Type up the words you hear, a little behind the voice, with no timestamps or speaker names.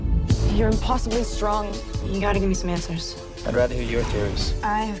You're impossibly strong. You gotta give me some answers. I'd rather hear your theories.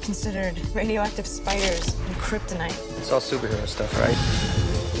 I have considered radioactive spiders and kryptonite. It's all superhero stuff, right?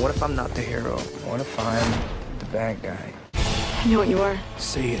 What if I'm not the hero? What if I'm the bad guy? I know what you are.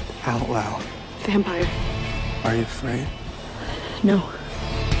 Say it out loud. Vampire. Are you afraid? No.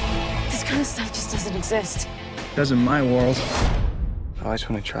 This kind of stuff just doesn't exist. Does in my world. I always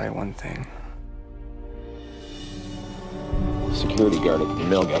want to try one thing. Security guard at the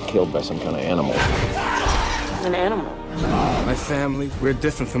mill got killed by some kind of animal. An animal. My family, we're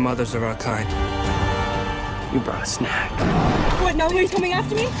different from others of our kind. You brought a snack. What, now he's coming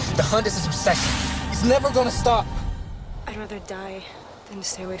after me? The hunt is his obsession. He's never gonna stop. I'd rather die than to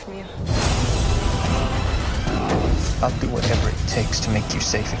stay away from you. I'll do whatever it takes to make you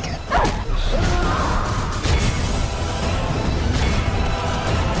safe again.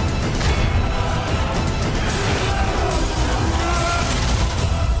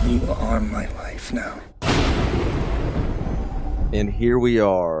 You are my life now. And here we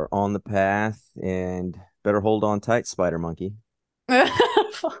are on the path, and better hold on tight, Spider Monkey.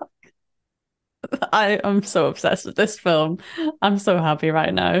 Fuck. I am so obsessed with this film. I'm so happy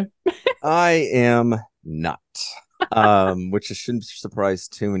right now. I am not, which shouldn't surprise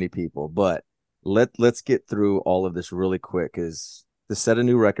too many people. But let's get through all of this really quick, because to set a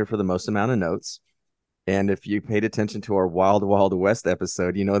new record for the most amount of notes. And if you paid attention to our Wild Wild West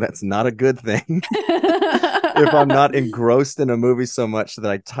episode, you know that's not a good thing. If I'm not engrossed in a movie so much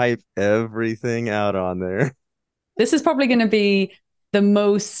that I type everything out on there. This is probably going to be the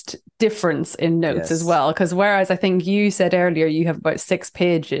most difference in notes as well, because whereas I think you said earlier you have about 6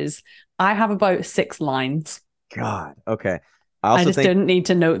 pages, I have about 6 lines. God, okay. I just didn't need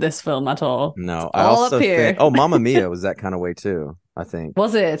to note this film at all. No, I also think, Mamma Mia was that kind of way too, I think.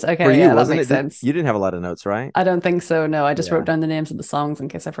 Was it? Okay, for you, yeah, wasn't that makes sense. You didn't have a lot of notes, right? I don't think so, no. I just wrote down the names of the songs in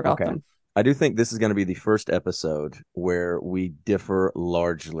case I forgot them. I do think this is going to be the first episode where we differ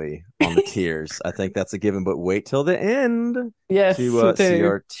largely on the tiers. I think that's a given, but wait till the end to see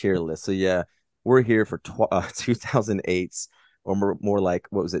our tier list. So yeah, we're here for 2008's, or more like,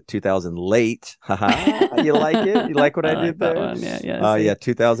 what was it, 2000 late. You like it? You like what I did there? That one. Yeah,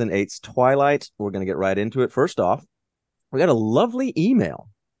 2008's Twilight. We're going to get right into it. First off, we got a lovely email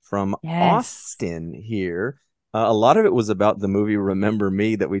from Austin here. A lot of it was about the movie Remember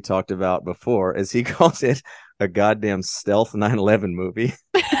Me that we talked about before, as he calls it a goddamn stealth 9/11 movie.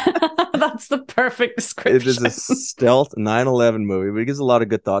 That's the perfect description. It is a stealth 9/11 movie, but he gives a lot of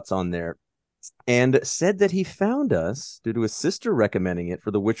good thoughts on there. And said that he found us due to his sister recommending it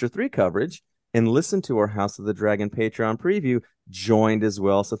for the Witcher 3 coverage, and listened to our House of the Dragon Patreon preview, joined as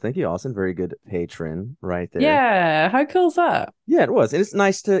well. So thank you, Austin. Very good patron right there. Yeah, how cool is that? Yeah, it was. And it's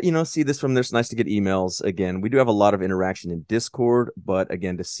nice to, see this from there. It's nice to get emails again. We do have a lot of interaction in Discord, but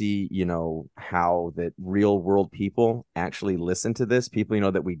again, to see, how that real world people actually listen to this, people,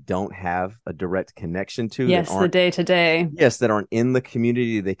 that we don't have a direct connection to. Yes, the day to day. Yes, that aren't in the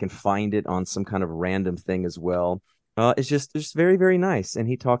community. They can find it on some kind of random thing as well. It's just very, very nice. And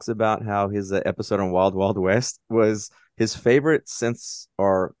he talks about how his episode on Wild Wild West was his favorite since,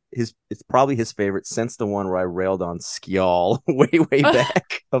 it's probably his favorite since the one where I railed on Skjall way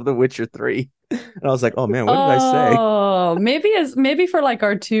back of The Witcher 3. And I was like, oh man, what did I say? Oh, maybe for like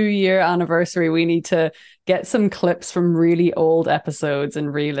our 2-year anniversary, we need to get some clips from really old episodes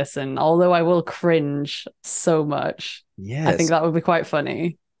and re-listen. Although I will cringe so much. Yes. I think that would be quite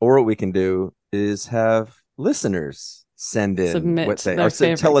funny. Or what we can do is have listeners send in Submit what they their or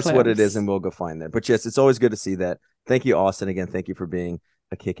tell us clips. what it is, and we'll go find that. But yes, it's always good to see that. Thank you, Austin. Again, thank you for being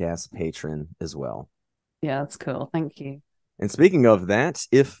a kick-ass patron as well. Yeah, that's cool. Thank you. And speaking of that,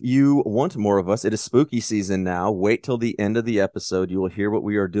 if you want more of us, it is spooky season now. Wait till the end of the episode. You will hear what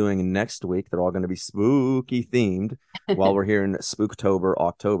we are doing next week. They're all going to be spooky themed while we're here in Spooktober,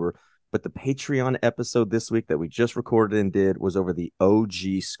 October. But the Patreon episode this week that we just recorded and did was over the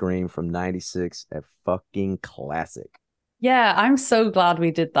OG Scream from 96, a fucking classic. Yeah, I'm so glad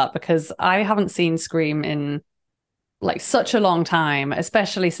we did that, because I haven't seen Scream in like such a long time,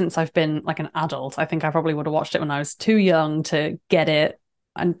 especially since I've been like an adult. I think I probably would have watched it when I was too young to get it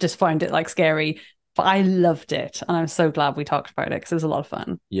and just find it like scary. But I loved it, and I'm so glad we talked about it because it was a lot of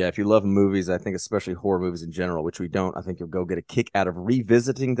fun. Yeah, if you love movies, I think especially horror movies in general, which we don't, I think you'll go get a kick out of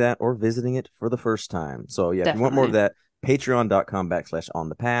revisiting that or visiting it for the first time. So yeah, Definitely. If you want more of that,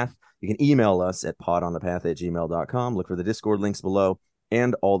 patreon.com/onthepath. You can email us at podonthepath@gmail.com. Look for the Discord links below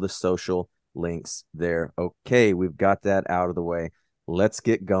and all the social links there. Okay, we've got that out of the way. Let's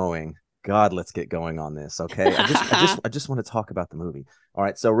get going. God, let's get going on this. Okay, I just want to talk about the movie. All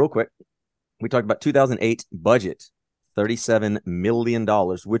right, so real quick. We talked about 2008 budget, $37 million,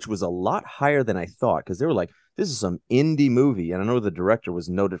 which was a lot higher than I thought, because they were like, this is some indie movie. And I know the director was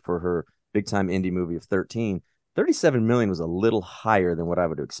noted for her big time indie movie of 13. 37 million was a little higher than what I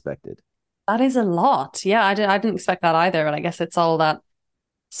would have expected. That is a lot. Yeah, I didn't expect that either, but I guess it's all that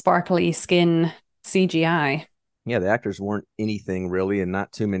sparkly skin CGI. Yeah, the actors weren't anything really, and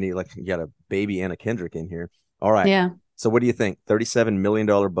not too many. Like, you got a baby Anna Kendrick in here. All right. Yeah. So what do you think? $37 million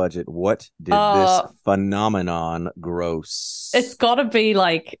budget. What did this phenomenon gross? It's got to be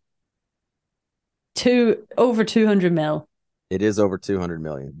like over 200 mil. It is over 200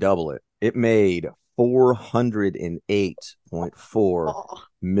 million. Double it. It made $408.4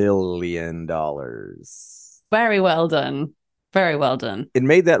 million. Very well done. Very well done. It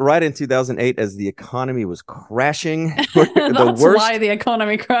made that right in 2008 as the economy was crashing. That's why the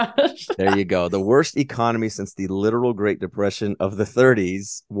economy crashed. There you go. The worst economy since the literal Great Depression of the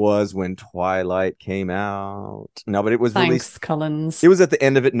 30s was when Twilight came out. No, but it was released. Collins. It was at the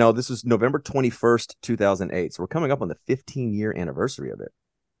end of it. No, this was November 21st, 2008. So we're coming up on the 15-year anniversary of it.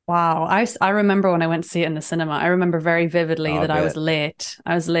 Wow. I remember when I went to see it in the cinema. I remember very vividly that I was late.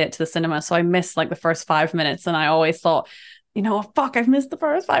 I was late to the cinema. So I missed like the first 5 minutes. And I always thought, fuck, I've missed the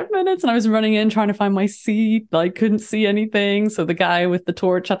first 5 minutes. And I was running in trying to find my seat. I couldn't see anything. So the guy with the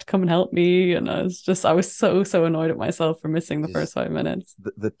torch had to come and help me. And I was so annoyed at myself for missing the first 5 minutes.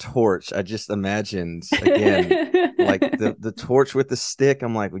 The torch. I just imagined, again, like the torch with the stick.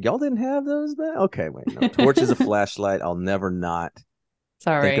 I'm like, well, y'all didn't have those back? Okay, wait. No, torch is a flashlight. I'll never not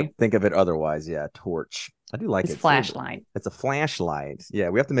think of it otherwise. Yeah, torch. I do like it. It's flashlight. It's a flashlight. Yeah,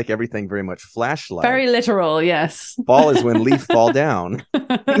 we have to make everything very much flashlight. Very literal, yes. Fall is when leaf fall down.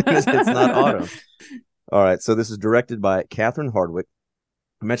 It's not autumn. All right, so this is directed by Catherine Hardwicke.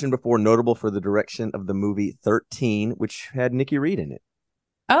 I mentioned before, notable for the direction of the movie 13, which had Nikki Reed in it.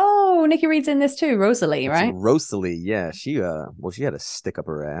 Oh, Nikki Reed's in this too. Rosalie, right? Rosalie, yeah. She had a stick up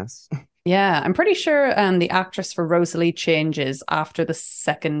her ass. Yeah, I'm pretty sure the actress for Rosalie changes after the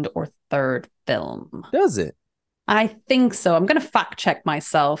second or third film. Does it? I think so. I'm going to fact check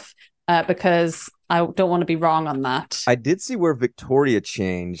myself because I don't want to be wrong on that. I did see where Victoria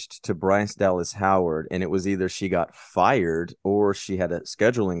changed to Bryce Dallas Howard, and it was either she got fired or she had a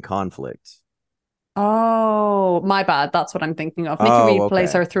scheduling conflict. Oh, my bad. That's what I'm thinking of. Nikki Reed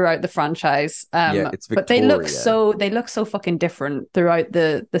plays her throughout the franchise. Yeah, it's Victoria. But they look so fucking different throughout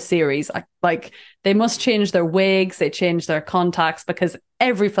the series. They must change their wigs, they change their contacts, because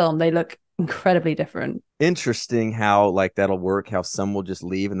every film they look incredibly different. Interesting how like that'll work, how some will just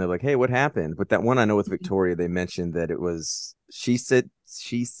leave and they're like, hey, what happened? But that one I know with Victoria, they mentioned that it was she said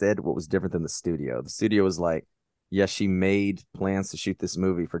what was different than the studio. The studio was like, yes, she made plans to shoot this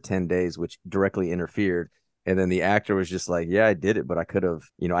movie for 10 days, which directly interfered. And then the actor was just like, yeah, I did it, but I could have,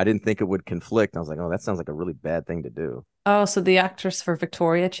 I didn't think it would conflict. I was like, oh, that sounds like a really bad thing to do. Oh, so the actress for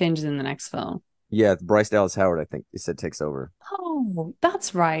Victoria changes in the next film. Yeah, Bryce Dallas Howard, I think you said, takes over. Oh,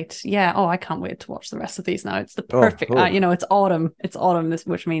 that's right. Yeah. Oh, I can't wait to watch the rest of these now. It's the perfect, it's autumn. It's autumn,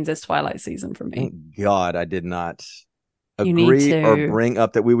 which means it's Twilight season for me. Thank God I did not agree or bring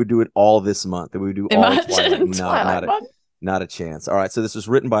up that we would do it all this month, that we would do all of Twilight. Not a chance. All right, so this was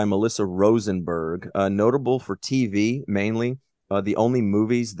written by Melissa Rosenberg, notable for TV mainly. The only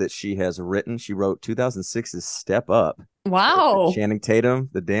movies that she has written, she wrote 2006's Step Up. Wow. Channing Tatum,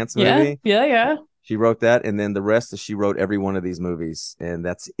 the dance movie. Yeah. She wrote that, and then the rest is she wrote every one of these movies, and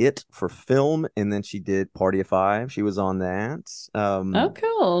that's it for film. And then she did Party of Five. She was on that. Oh,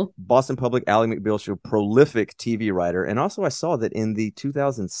 cool. Boston Public, Ally McBeal, she was a prolific TV writer. And also I saw that in the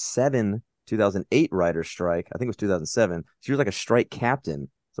 2008 writer strike, I think it was 2007, she was like a strike captain.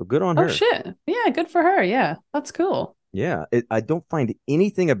 So good on her. Oh, shit. Yeah, good for her. Yeah, that's cool. Yeah, I don't find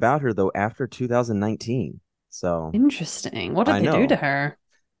anything about her, though, after 2019. So interesting. What did they do to her?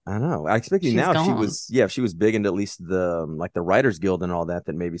 I know. I expected now if she was big into at least the the Writers Guild and all that,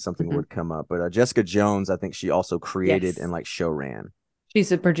 that maybe something would come up. But Jessica Jones, I think she also created and show ran.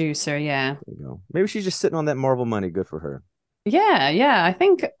 She's a producer, yeah. There you go. Maybe she's just sitting on that Marvel money. Good for her. Yeah. I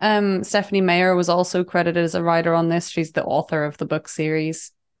think Stephanie Meyer was also credited as a writer on this. She's the author of the book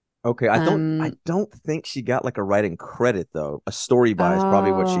series. Okay, I don't think she got a writing credit though. A story by is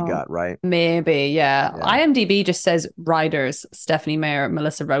probably what she got, right? Maybe, yeah. IMDb just says writers Stephanie Meyer,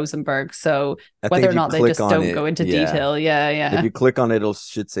 Melissa Rosenberg. So whether or not they just don't go into detail, yeah. If you click on it, it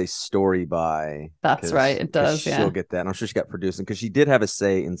should say story by. That's right, it does. Yeah, she'll get that. I'm sure she got producing because she did have a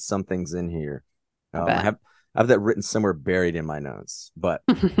say in some things in here. I have that written somewhere buried in my notes, but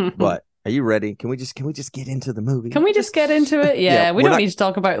Are you ready? Can we just get into the movie? Can we just get into it? Yeah, we we're don't not, need to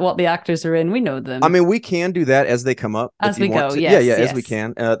talk about what the actors are in. We know I them mean, we can do that as they come up as if you we want go. to. Yes, As we yes.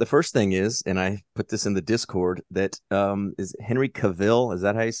 can. The first thing is, and I put this in the Discord, that is Henry Cavill. Is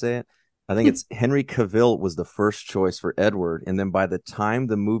that how you say it? I think it's Henry Cavill was the first choice for Edward, and then by the time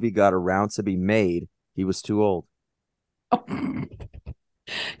the movie got around to be made, he was too old.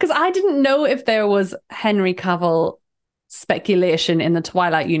 Because I didn't know if there was Henry Cavill speculation in the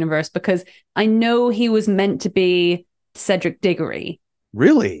Twilight universe, because I know he was meant to be Cedric Diggory.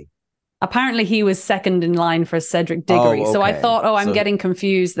 Really? Apparently he was second in line for Cedric Diggory. Oh, So I okay. thought, I'm So getting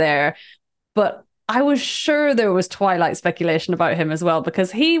confused there. But I was sure there was Twilight speculation about him as well,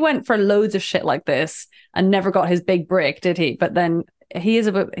 because he went for loads of shit like this and never got his big break, did he? But then he's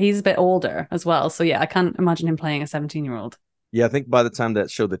a bit older as well. So yeah, I can't imagine him playing a 17-year-old. yeah, I think by the time that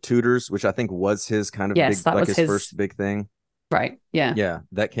show, The Tudors, which I think was his kind of Yes, big, that like was his first big thing. Right. Yeah. Yeah,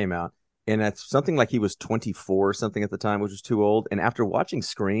 that came out. And that's something like he was 24 or something at the time, which was too old. And after watching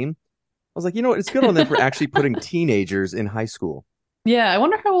Scream, I was like, you know what? It's good on them for actually putting teenagers in high school. Yeah, I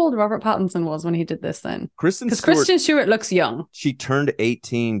wonder how old Robert Pattinson was when he did this then. Because Kristen Stewart looks young. She turned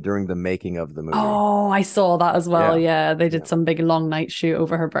 18 during the making of the movie. Oh, I saw that as well. Yeah, they did some big long night shoot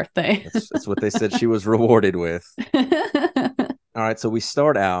over her birthday. That's what they said she was rewarded with. All right, so we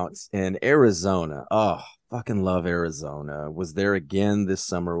start out in Arizona. Oh, fucking love Arizona. Was there again this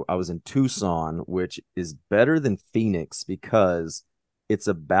summer. I was in Tucson, which is better than Phoenix because it's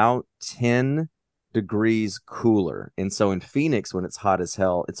about 10 degrees cooler. And so in Phoenix, when it's hot as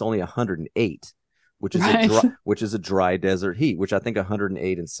hell, it's only 108, which is a dry desert heat, which I think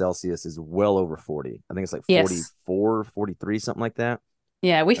 108 in Celsius is well over 40. I think it's like 44, 43, something like that.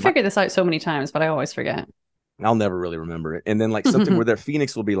 Yeah, we figured this out so many times, but I always forget. I'll never really remember it. And then like something where their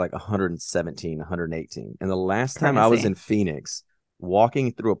Phoenix will be like 117, 118. And the last time I was in Phoenix,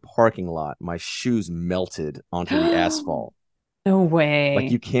 walking through a parking lot, my shoes melted onto the asphalt. No way.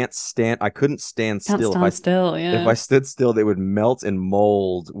 Like you can't stand. I couldn't stand still. If I stood still, they would melt and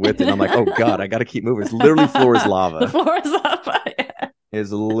mold with it. I'm like, oh God, I got to keep moving. It's literally floor is lava. The floor is lava. Yeah. It's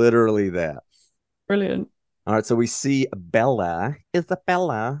literally that. Brilliant. All right, so we see Bella.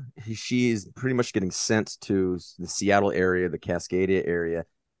 Isabella. She is pretty much getting sent to the Seattle area, the Cascadia area.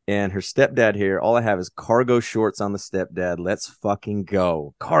 And her stepdad here, all I have is cargo shorts on the stepdad. Let's fucking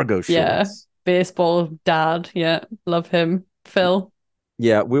go. Cargo shorts. Yeah, baseball dad. Yeah, love him. Phil.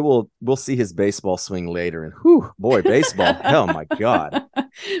 Yeah, we'll see his baseball swing later. And whew, boy, baseball. Oh, my God.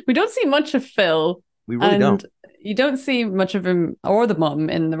 We don't see much of Phil. We really don't. You don't see much of him or the mom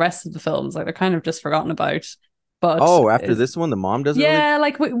in the rest of the films. Like they're kind of just forgotten about. But after this one, the mom doesn't. Yeah,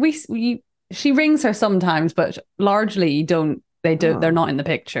 like we she rings her sometimes, but largely they're not in the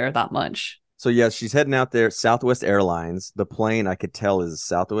picture that much. So yeah, she's heading out there. Southwest Airlines. The plane I could tell is a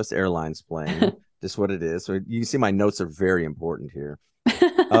Southwest Airlines plane. Just what it is. So you can see my notes are very important here.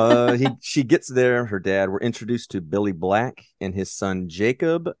 She gets there. Her dad. We're introduced to Billy Black and his son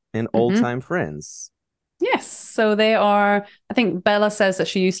Jacob and old time friends. Yes. So they are, I think Bella says that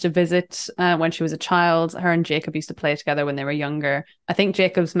she used to visit when she was a child. Her and Jacob used to play together when they were younger. I think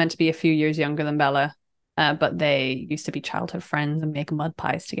Jacob's meant to be a few years younger than Bella, but they used to be childhood friends and make mud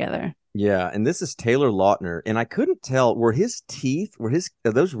pies together. Yeah. And this is Taylor Lautner. And I couldn't tell, are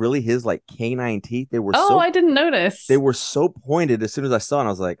those really his like canine teeth? They were I didn't notice. They were so pointed as soon as I saw it. I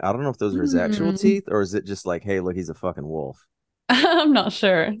was like, I don't know if those are his actual teeth or is it just like, hey, look, he's a fucking wolf. I'm not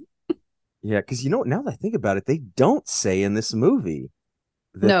sure. Yeah, because now that I think about it, they don't say in this movie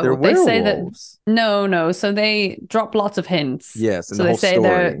that they're they werewolves. say that no. So they drop lots of hints. Yes, so they say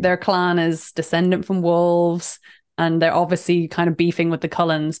their clan is descendant from wolves, and they're obviously kind of beefing with the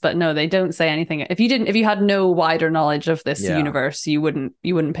Cullens. But no, they don't say anything. If you had no wider knowledge of this universe, you wouldn't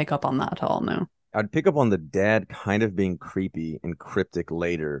pick up on that at all. No, I'd pick up on the dad kind of being creepy and cryptic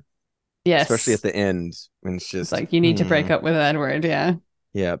later. Yes, especially at the end when it's just like you need to break up with Edward. Yeah.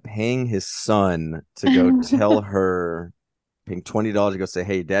 Yeah, paying his son to go tell her, paying $20 to go say,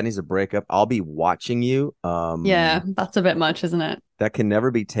 hey, dad needs a breakup. I'll be watching you. Yeah, that's a bit much, isn't it? That can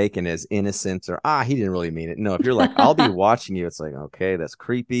never be taken as innocent or, he didn't really mean it. No, if you're like, I'll be watching you, it's like, okay, that's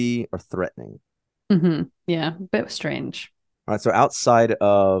creepy or threatening. Mm-hmm. Yeah, a bit strange. All right, so outside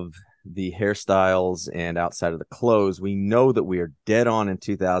of the hairstyles and outside of the clothes, we know that we are dead on in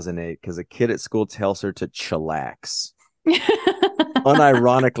 2008 because a kid at school tells her to chillax.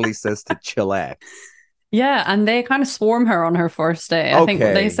 Unironically says to chillax. Yeah, and they kind of swarm her on her first day. I think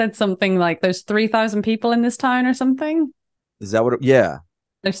they said something like there's 3,000 people in this town or something. Is that what yeah.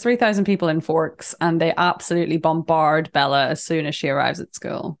 There's 3,000 people in Forks, and they absolutely bombard Bella as soon as she arrives at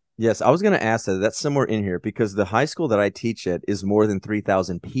school. Yes, I was going to ask that. That's somewhere in here because the high school that I teach at is more than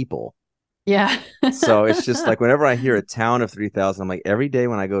 3,000 people. Yeah. So it's just like whenever I hear a town of 3,000, I'm like, every day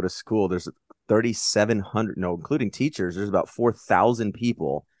when I go to school, there's 3,700, no, including teachers, there's about 4,000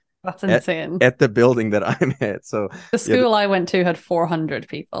 people That's at insane. at the building that I'm at. So The yeah, school I went to had 400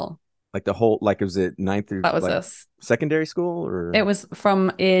 people. like the whole, like, was it ninth through That was like us. secondary school It or was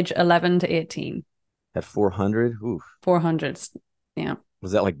from age 11 to 18. at 400? Oof. 400. Yeah.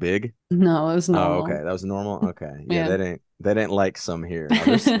 Was that like big? No, it was Oh, okay. normal. That was normal. Okay. Yeah, Yeah. that ain't like some here. Now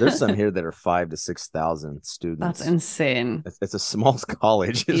there's some here that are 5 to 6,000 That's students. insane. It's a small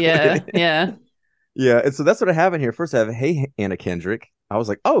college, is what Yeah. it is. Yeah. Yeah, and so that's what I have in here. First, I have Hey Anna Kendrick. I was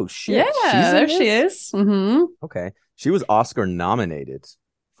like, oh Yeah. shit, she's in There she this. is. Mm-hmm. Okay, she was Oscar nominated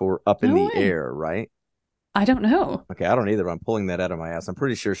for Up in No the way. Air, right? I don't know. Okay, I don't either. I'm pulling that out of my ass. I'm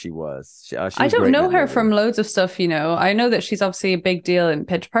pretty sure she was. She I was don't great in know that her movie. from loads of stuff, you know. I know that she's obviously a big deal in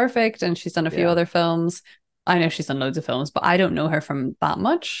Pitch Perfect and she's done a few Yeah. other films. I know she's done loads of films, but I don't know her from that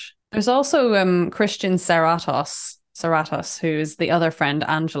much. There's also Christian Serratos, who is the other friend,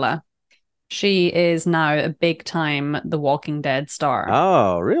 Angela. She is now a big time The Walking Dead star.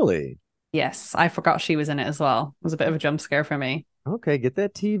 Oh, really? Yes, I forgot she was in it as well. It was a bit of a jump scare for me. Okay, get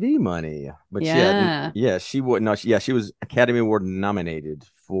that TV money. But Yeah. yeah, she would no, she was Academy Award nominated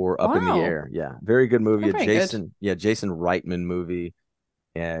for Up in the Wow. Air. Yeah, very good movie. Oh, A very good. Jason Reitman movie.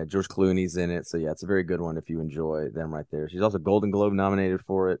 Yeah, George Clooney's in it. So yeah, it's a very good one if you enjoy them right there. She's also Golden Globe nominated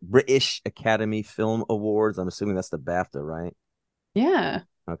for it. British Academy Film Awards. I'm assuming that's the BAFTA, right? Yeah.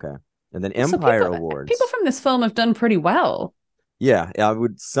 Okay. And then So Empire people Awards. from this film have done pretty well. Yeah, I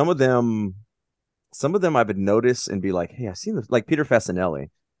would some of them I would notice and be like, hey, I've seen this, like Peter Fasinelli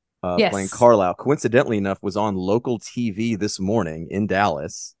playing Yes. Carlisle. Coincidentally enough, was on local TV this morning in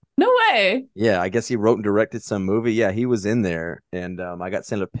Dallas. No way. Yeah, I guess he wrote and directed some movie. Yeah, he was in there, and I got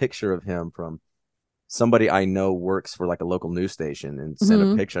sent a picture of him from somebody I know works for like a local news station, and sent a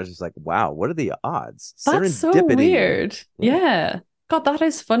Mhm. picture. I was just like, wow, what are the odds? That's so Serendipity. weird. Yeah. Yeah. God, that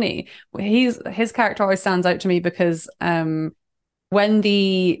is funny. His character always stands out to me because when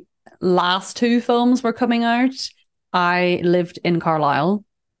the last two films were coming out, I lived in Carlisle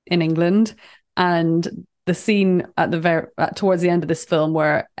in England, and the scene at the towards the end of this film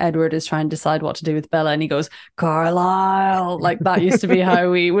where Edward is trying to decide what to do with Bella and he goes Carlisle, like that used to be how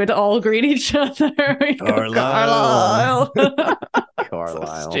we would all greet each other. We go, Carlisle. Carlisle. So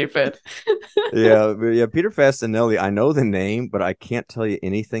Carlisle. stupid. Yeah. Peter Fasinelli. I know the name, but I can't tell you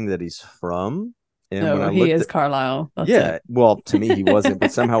anything that he's from. And when No, I he looked is at, Carlisle. That's yeah, it. well, to me he wasn't,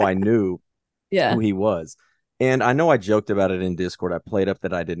 but somehow I knew Yeah. who he was. And I know I joked about it in Discord. I played up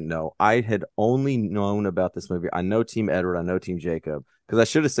that I didn't know. I had only known about this movie. I know Team Edward. I know Team Jacob. Because I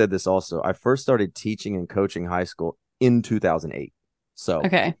should have said this also. I first started teaching and coaching high school in 2008. So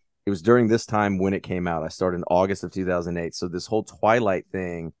Okay. it was during this time when it came out. I started in August of 2008. So this whole Twilight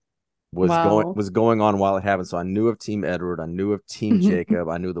thing Wow. was going on while it happened. So I knew of Team Edward. I knew of Team Jacob.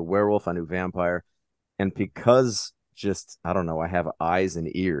 I knew the werewolf. I knew vampire. And because just, I don't know, I have eyes and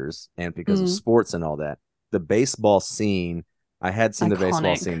ears, and because of sports and all that, the baseball scene, I had seen the baseball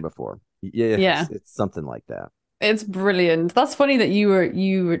Iconic. scene before. Yeah, Yeah. it's something like that. It's brilliant. That's funny that you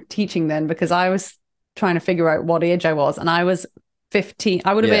were teaching then because I was trying to figure out what age I was and I was 15.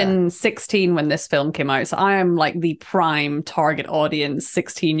 I would have Yeah. been 16 when this film came out. So I am like the prime target audience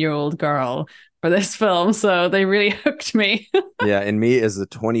 16-year-old girl for this film. So they really hooked me. Yeah, and me as a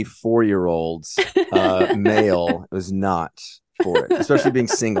 24-year-old male was not for it, especially being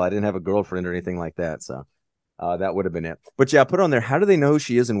single. I didn't have a girlfriend or anything like that, so that would have been it. But yeah, I put on there, how do they know who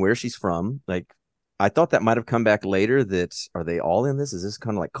she is and where she's from? Like, I thought that might have come back later. That are they all in this? Is this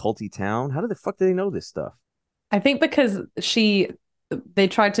kind of like culty town? How the fuck do they know this stuff? I think because they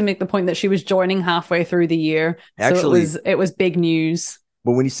tried to make the point that she was joining halfway through the year. Actually, so it was big news.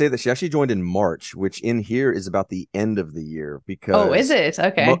 But when you say that, she actually joined in March, which in here is about the end of the year because Oh, is it?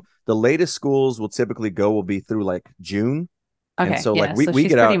 Okay. The latest schools will typically will be through like June. Okay. And so yeah, like we so we she's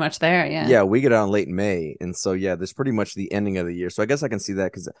get pretty out much there. Yeah. yeah, we get out in late May. And so yeah, there's pretty much the ending of the year. So I guess I can see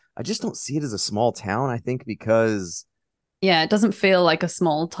that because I just don't see it as a small town, I think, because Yeah, it doesn't feel like a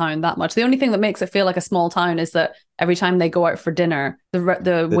small town that much. The only thing that makes it feel like a small town is that every time they go out for dinner,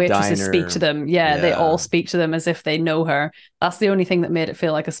 the waitresses diner. speak to them. Yeah, they Yeah. all speak to them as if they know her. That's the only thing that made it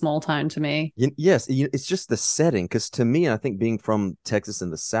feel like a small town to me. yes, it's just the setting. Because to me, I think being from Texas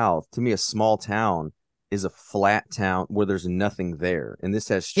in the South, to me, a small town is a flat town where there's nothing there. And this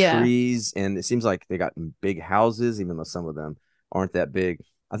has Yeah. trees, and it seems like they got big houses, even though some of them aren't that big.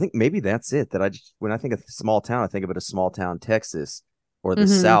 I think maybe that's it. That when I think of small town, I think of it as small town Texas or the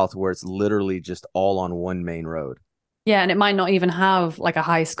Mhm. South, where it's literally just all on one main road. Yeah, and it might not even have like a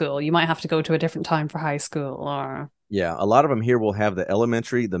high school. You might have to go to a different time for high school or Yeah, a lot of them here will have the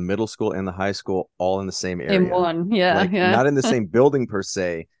elementary, the middle school, and the high school all in the same In area. one. Yeah, Like yeah. not in the same building per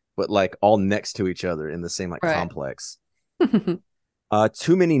se, but like all next to each other in the same like Right. complex.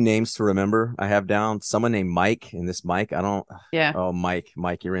 Too many names to remember. I have down someone named Mike, and this Mike, I don't. Yeah. Oh, Mike,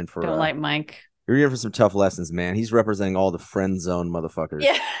 Don't like Mike. you're in for some tough lessons, man. He's representing all the friend zone motherfuckers.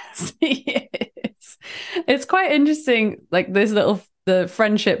 Yes, he is. It's quite interesting, like this little the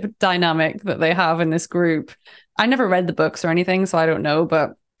friendship dynamic that they have in this group. I never read the books or anything, so I don't know.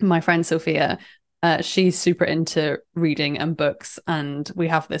 But my friend Sophia, she's super into reading and books, and we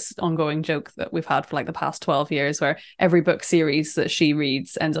have this ongoing joke that we've had for like the past 12 years, where every book series that she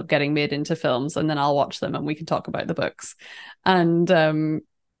reads ends up getting made into films, and then I'll watch them and we can talk about the books. And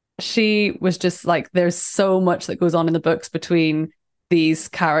she was just like, there's so much that goes on in the books between these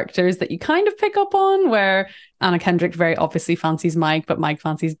characters that you kind of pick up on, where Anna Kendrick very obviously fancies Mike, but Mike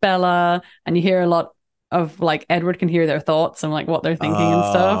fancies Bella, and you hear a lot of like Edward can hear their thoughts and like what they're thinking and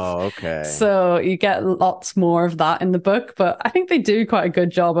stuff. Oh, okay. So you get lots more of that in the book, but I think they do quite a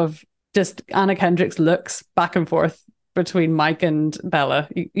good job of just Anna Kendrick's looks back and forth between Mike and Bella.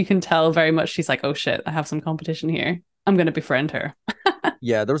 You can tell very much she's like, oh shit, I have some competition here. I'm going to befriend her.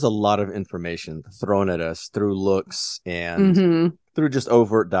 Yeah, there was a lot of information thrown at us through looks and through just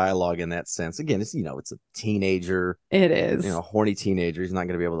overt dialogue in that sense. Again, it's it's a teenager. It is. Horny teenager. He's not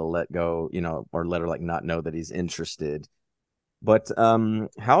going to be able to let go, or let her like not know that he's interested. But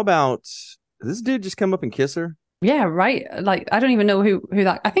how about this dude just come up and kiss her? Yeah, right. Like I don't even know who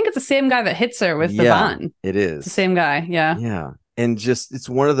that. I think it's the same guy that hits her with the van. It is. It's the same guy. Yeah. Yeah. And just it's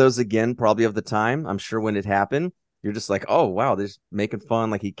one of those again, probably of the time. I'm sure when it happened, you're just like, oh wow, they're just making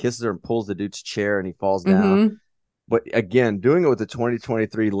fun. Like he kisses her and pulls the dude's chair and he falls down. But again, doing it with the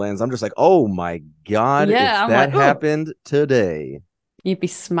 2023 lens, I'm just like, oh my God, yeah, if that happened today, you'd be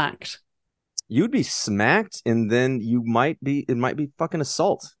smacked. You'd be smacked, and then it might be fucking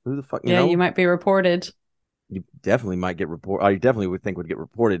assault. Who the fuck, you might be reported. You definitely might get reported. I definitely would think would get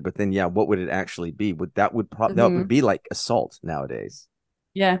reported, but then what would it actually be? That would be like assault nowadays.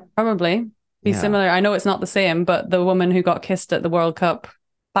 Yeah, probably. Be similar. I know it's not the same, but the woman who got kissed at the World Cup,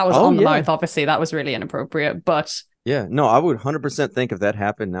 that was on the mouth, obviously. That was really inappropriate, but... Yeah, no, I would 100% think if that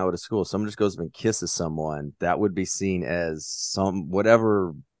happened now at a school, someone just goes up and kisses someone, that would be seen as some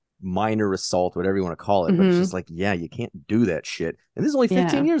whatever minor assault, whatever you want to call it. But it's just like, you can't do that shit. And this is only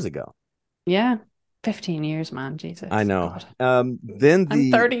 15 years ago. Yeah, 15 years, man. Jesus. I know. God. Then I'm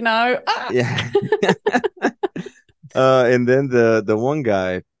 30 now. Ah! Yeah. And then the one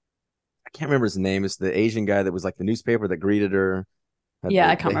guy, I can't remember his name. It's the Asian guy that was like the newspaper that greeted her.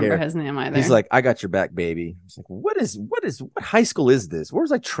 Yeah, I can't remember his name either. He's like, I got your back, baby. It's like, what high school is this? Where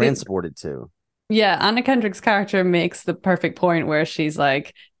was I transported to? Yeah, Anna Kendrick's character makes the perfect point where she's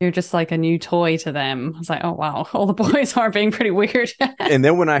like, you're just like a new toy to them. I was like, oh wow, all the boys are being pretty weird. And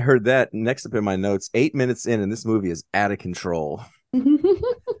then when I heard that, next up in my notes, 8 minutes in, and this movie is out of control.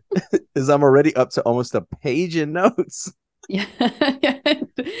 Is I'm already up to almost a page in notes. Yeah,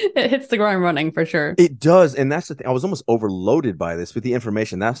 it hits the ground running for sure. It does, and that's the thing. I was almost overloaded by this with the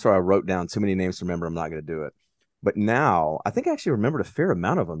information. That's why I wrote down too many names to remember. I'm not going to do it. But now, I think I actually remembered a fair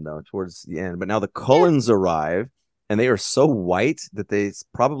amount of them, though, towards the end. But now the Cullens arrive, and they are so white that they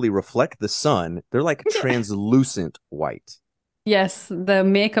probably reflect the sun. They're like translucent white. Yes, the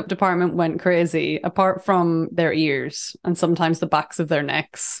makeup department went crazy, apart from their ears and sometimes the backs of their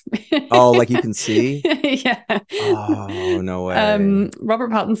necks. Oh, like you can see? Yeah. Oh, no way. Robert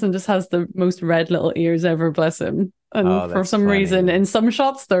Pattinson just has the most red little ears ever, bless him. And for some reason, in some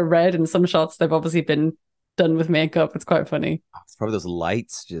shots, they're red. In some shots, they've obviously been done with makeup. It's quite funny. It's probably those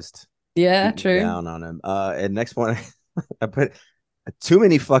lights just true down on him. And next one, I put too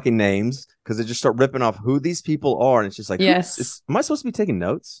many fucking names because they just start ripping off who these people are, and it's just like, am I supposed to be taking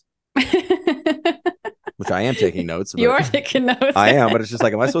notes? Which I am taking notes. You are taking notes. I am, but it's just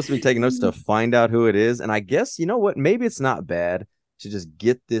like, am I supposed to be taking notes to find out who it is? And I guess, you know what? Maybe it's not bad to just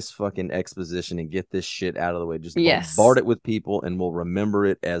get this fucking exposition and get this shit out of the way. Just bombard it with people, and we'll remember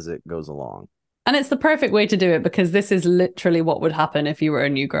it as it goes along. And it's the perfect way to do it, because this is literally what would happen if you were a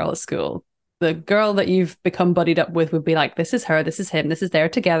new girl at school. The girl that you've become buddied up with would be like, this is her, this is him, this is they're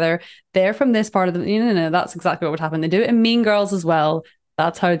together. They're from this part of the... No, that's exactly what would happen. They do it in Mean Girls as well.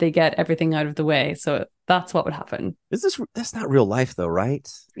 That's how they get everything out of the way. So that's what would happen. That's not real life though, right?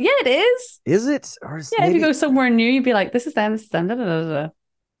 Yeah, it is. Is it? Or is if you go somewhere new, you'd be like, this is them, this is them. Da, da, da, da.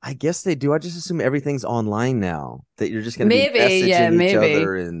 I guess they do. I just assume everything's online now. That you're just going to be messaging each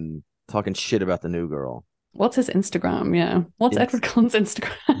other and talking shit about the new girl. What's his Instagram? Yeah. What's It's Edward Cullen's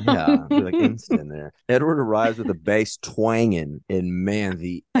Yeah, be like Instagram? instant there. Edward arrives with a bass twanging, and man,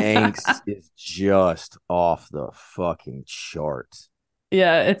 the angst is just off the fucking chart.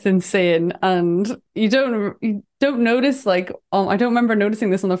 Yeah, it's insane. And you don't notice like I don't remember noticing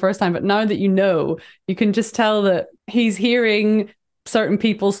this on the first time, but now that you know, you can just tell that he's hearing certain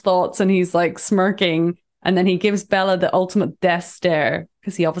people's thoughts and he's like smirking, and then he gives Bella the ultimate death stare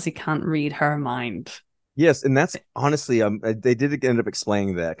because he obviously can't read her mind. Yes, and that's honestly, they did end up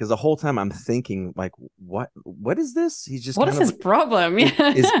explaining that because the whole time I'm thinking, like, what is this? He's just What is kind of his problem?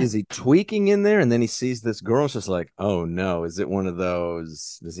 Yeah. is he tweaking in there? And then he sees this girl, and it's just like, oh no, is it one of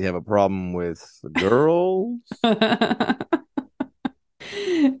those? Does he have a problem with girls?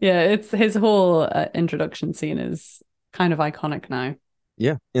 Yeah, it's his whole introduction scene is kind of iconic now.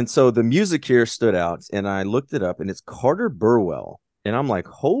 Yeah. And so the music here stood out, and I looked it up, and it's Carter Burwell. And I'm like,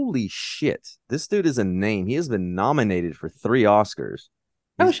 holy shit, this dude is a name. He has been nominated for 3 Oscars.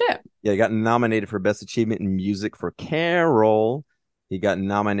 Oh He's, shit. yeah, he got nominated for Best Achievement in Music for Carol. He got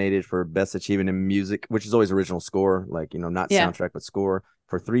nominated for Best Achievement in Music, which is always original score, like, not Yeah. soundtrack, but score,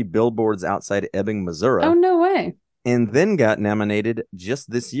 for 3 billboards outside Ebbing, Oh Missouri. no way. And then got nominated just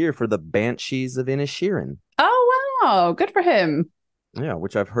this year for the Banshees of Inisherin. Oh wow, good for him. Yeah,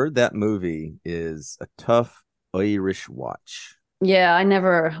 which I've heard that movie is a tough Irish watch. Yeah, I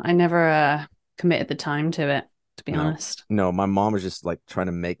never committed the time to it, to be No, honest. no, my mom was just like trying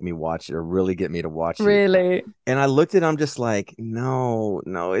to make me watch it or really get me to watch it. Really? And I looked at it, I'm just like, no,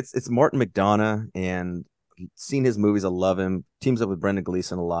 no, it's Martin McDonough, and seen his movies. I love him. Teams up with Brendan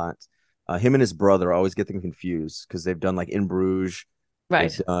Gleeson a lot. Him and his brother, I always get them confused because they've done like In Bruges.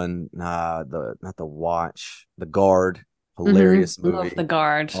 Right. They've done the not the Watch, The Guard, hilarious Love The movie.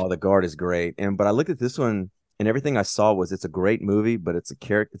 Guard. Oh, The Guard is great. But I looked at this one, and everything I saw was it's a great movie, but it's a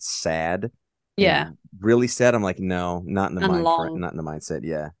character. It's sad Yeah. and really sad. I'm like, no, not in the And mind frame, long. not in the mindset.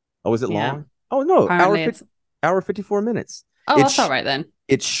 Yeah. Oh, is it Yeah. long? Oh no, Apparently it's hour 54 minutes. Oh, It's that's all right then.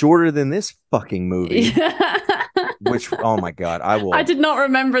 it's shorter than this fucking movie. Yeah. Which, oh my god, I I will. did not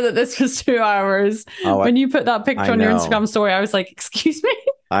remember that this was 2 hours. Oh, When you put that I picture on your know. Instagram story, I was like, excuse me?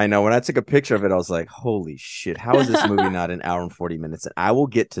 I know. When I took a picture of it, I was like, holy shit, how is this movie not an hour and 40 minutes? And I will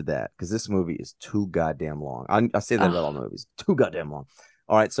get to that because this movie is too goddamn long. I say that about all movies, too goddamn long.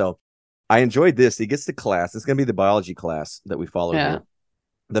 All right, so I enjoyed this. He gets to class. It's going to be the biology class that we follow Yeah. here.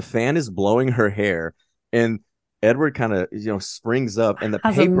 The fan is blowing her hair, and Edward kind of springs up, and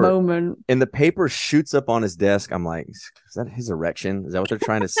Has a moment. the paper shoots up on his desk. I'm like, is that his erection? Is that what they're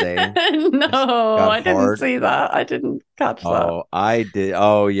trying to say? No, got I didn't hard. see that. I didn't catch that. Oh, I did.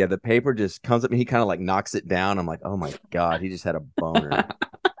 Oh, yeah. The paper just comes up and he kind of like knocks it down. I'm like, oh my God, he just had a boner.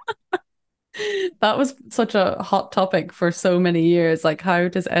 That was such a hot topic for so many years. Like, how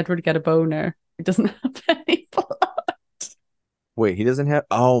does Edward get a boner? He doesn't have any blood. Wait, he doesn't have.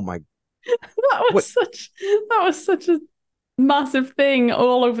 Oh my. What? That was such a massive thing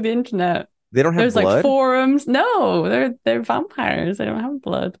all over the internet. They don't have There's like blood? forums. No, they're vampires. They don't have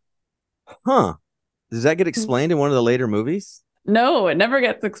blood. Huh. Does that get explained in one of the later movies? No, it never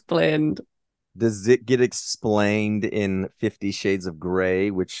gets explained. Does it get explained in 50 Shades of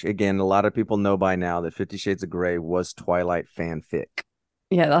Grey? Which, again, a lot of people know by now that 50 Shades of Grey was Twilight fanfic.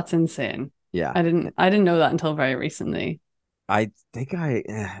 Yeah, that's insane. Yeah. I didn't know that until very recently. I think I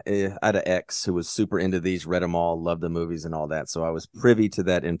had an ex who was super into these, read them all, loved the movies and all that. So I was privy to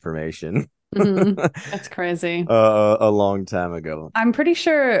that information. That's crazy. A long time ago. I'm pretty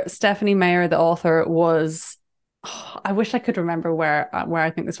sure Stephanie Meyer, the author, was. I wish I could remember where I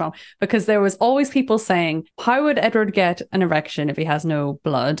think this from, because there was always people saying, "How would Edward get an erection if he has no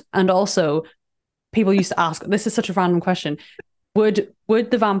blood?" And also, people used to ask, "This is such a random question: Would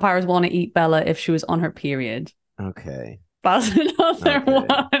the vampires want to eat Bella if she was on her period?" Okay. That's another Okay.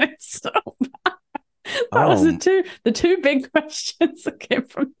 one. It's so bad. That was the two big questions that came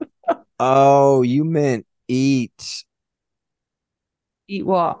from. Oh, you meant eat. Eat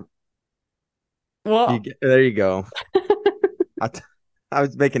what? What? There you go. I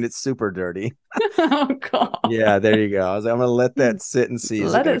was making it super dirty. Oh God. Yeah, there you go. I was like, I'm gonna let that sit and see.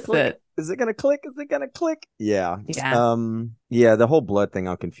 Is Let it gonna it click? sit. Is it gonna click? Is it gonna click? Yeah. Yeah. Yeah, the whole blood thing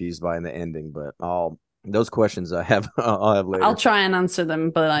I'm confused by in the ending, but those questions I'll have later. I'll try and answer them,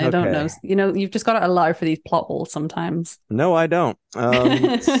 but I don't know. Okay. You've just got to allow for these plot holes sometimes. No, I don't.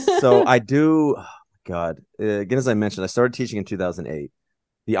 So I do. Oh, God. Again, as I mentioned, I started teaching in 2008.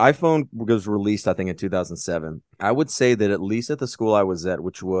 The iPhone was released, I think, in 2007. I would say that at least at the school I was at,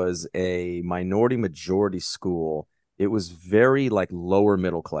 which was a minority majority school, it was very like lower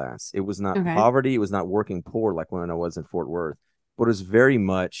middle class. It was not Okay. poverty. It was not working poor like when I was in Fort Worth, but it was very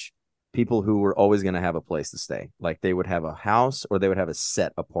much people who were always going to have a place to stay. Like they would have a house or they would have a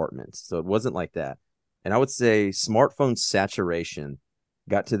set apartment. So it wasn't like that. And I would say smartphone saturation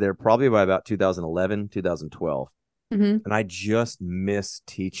got to there probably by about 2011, 2012. Mm-hmm. And I just miss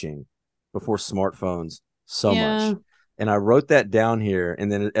teaching before smartphones so Yeah. much. And I wrote that down here.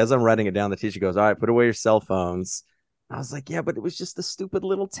 And then as I'm writing it down, the teacher goes, all right, put away your cell phones. I was like, yeah, but it was just the stupid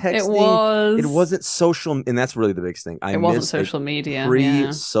little texting. It wasn't social. And that's really the biggest thing. It wasn't social media.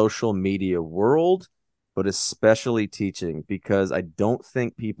 Pre-social media world, but especially teaching, because I don't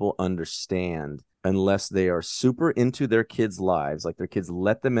think people understand unless they are super into their kids' lives, like their kids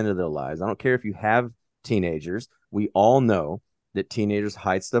let them into their lives. I don't care if you have teenagers. We all know that teenagers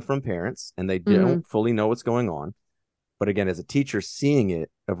hide stuff from parents and they don't fully know what's going on. But again, as a teacher, seeing it,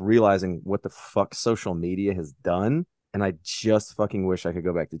 of realizing what the fuck social media has done, and I just fucking wish I could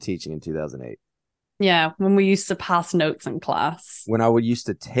go back to teaching in 2008. Yeah, when we used to pass notes in class. When I would used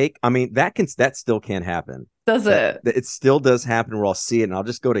to take, I mean, that still can happen. Does it? It still does happen where I'll see it and I'll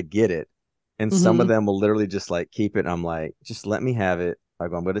just go to get it. And some of them will literally just like keep it. And I'm like, just let me have it. I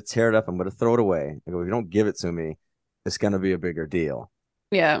go, I'm going to tear it up. I'm going to throw it away. I go, if you don't give it to me, it's going to be a bigger deal.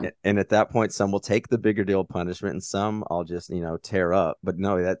 Yeah. And at that point, some will take the bigger deal punishment and some I'll just, tear up. But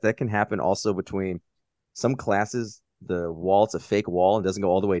no, that can happen also between some classes. The wall, it's a fake wall and doesn't go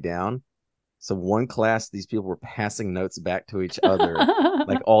all the way down. So one class, these people were passing notes back to each other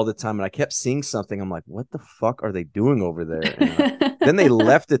like all the time. And I kept seeing something. I'm like, what the fuck are they doing over there? And then they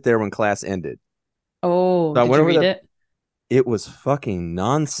left it there when class ended. Oh, so did you read it? It was fucking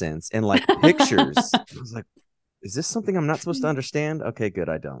nonsense. And like pictures. I was like, is this something I'm not supposed to understand? Okay, good.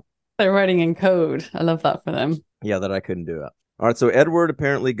 I don't. They're writing in code. I love that for them. Yeah, that I couldn't do it. All right, so Edward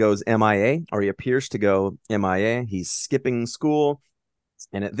apparently goes MIA, or he appears to go MIA. He's skipping school.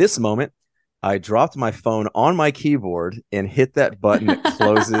 And at this moment, I dropped my phone on my keyboard and hit that button that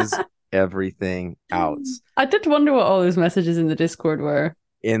closes everything out. I did wonder what all those messages in the Discord were.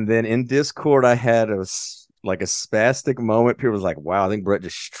 And then in Discord, I had a spastic moment. People was like, wow, I think Brett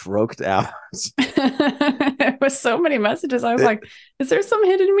just stroked out. There was so many messages. I was like, is there some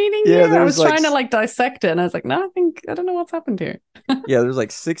hidden meaning here? I was trying to dissect it. And I was like, no, I don't know what's happened here. Yeah, there's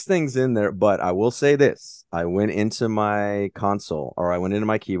like 6 things in there. But I will say this. I went into my console, or I went into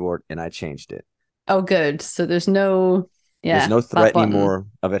my keyboard and I changed it. Oh, good. So there's no threat anymore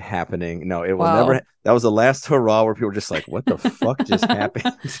of it happening. No, it will never. That was the last hurrah where people were just like, what the fuck just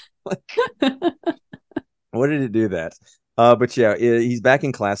happened? What did it do that? But yeah, he's back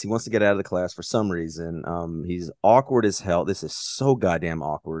in class. He wants to get out of the class for some reason. He's awkward as hell. This is so goddamn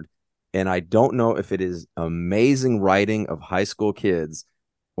awkward. And I don't know if it is amazing writing of high school kids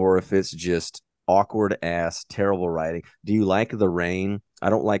or if it's just awkward ass, terrible writing. Do you like the rain? I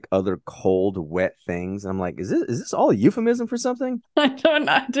don't like other cold, wet things. I'm like, is this all a euphemism for something?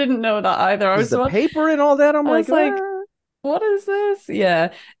 I didn't know that either. I was the paper and all that. I'm like, what is this?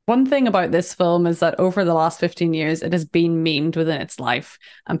 Yeah. One thing about this film is that over the last 15 years, it has been memed within its life,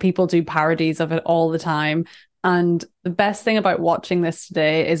 and people do parodies of it all the time. And the best thing about watching this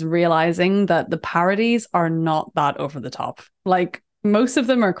today is realizing that the parodies are not that over the top. Like, most of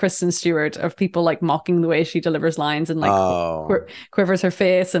them are Kristen Stewart, of people like mocking the way she delivers lines and like quivers her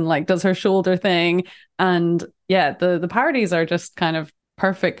face and like does her shoulder thing. And yeah, the parodies are just kind of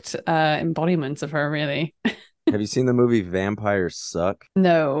perfect embodiments of her, really. Have you seen the movie Vampires Suck?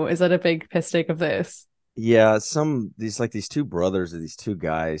 No. Is that a big piss take of this? Yeah, these 2 brothers or these 2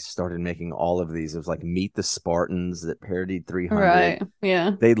 guys started making all of these. It was like Meet the Spartans that parodied 300. Right,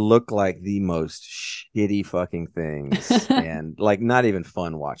 yeah. They look like the most shitty fucking things and like not even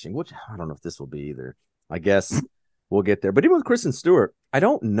fun watching, which I don't know if this will be either. I guess we'll get there. But even with Kristen Stewart, I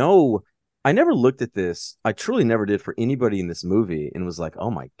don't know. I never looked at this. I truly never did for anybody in this movie and was like,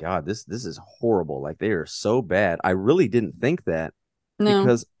 oh my God, this is horrible. Like they are so bad. I really didn't think that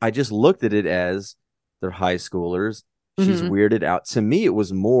because I just looked at it as they're high schoolers. She's weirded out. To me, it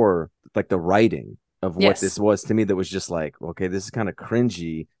was more like the writing of what this was. To me, that was just like, okay, this is kind of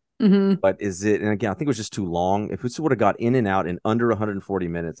cringy. But is it? And again, I think it was just too long. If it would have got in and out in under 140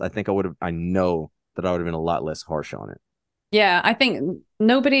 minutes, I think I know that I would have been a lot less harsh on it. Yeah, I think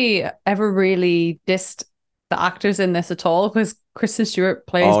nobody ever really dissed the actors in this at all because Kristen Stewart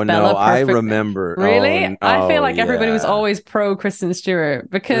plays Bella perfectly. I remember. Really? I feel like everybody was always pro Kristen Stewart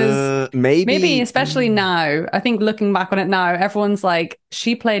because maybe especially now, I think looking back on it now, everyone's like,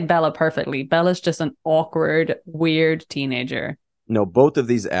 she played Bella perfectly. Bella's just an awkward, weird teenager. No, both of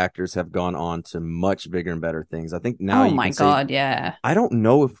these actors have gone on to much bigger and better things. I think now Oh you my can say God, yeah. I don't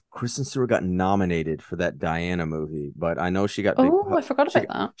know if Kristen Stewart got nominated for that Diana movie, but I know she got Oh, I forgot about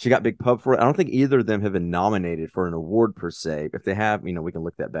that. she got big pub for it. I don't think either of them have been nominated for an award per se. If they have, we can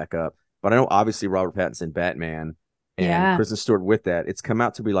look that back up. But I know obviously Robert Pattinson, Batman, and Yeah. Kristen Stewart with that, it's come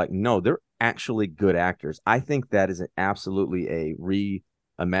out to be like, no, they're actually good actors. I think that is absolutely a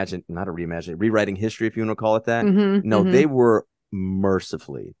rewriting history, if you want to call it that. No, Mm-hmm. they were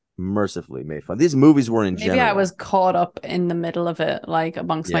mercifully made fun. These movies were in Maybe I general. was caught up in the middle of it, like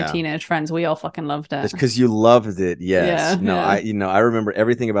amongst my Yeah. teenage friends. We all fucking loved it. It's because you loved it. Yes. Yeah, No, yeah. I remember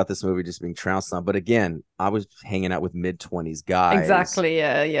everything about this movie just being trounced on. But again, I was hanging out with mid-20s guys Exactly.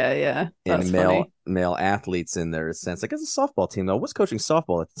 Yeah. That's and funny. male athletes in their sense. Like, as a softball team, though, I was coaching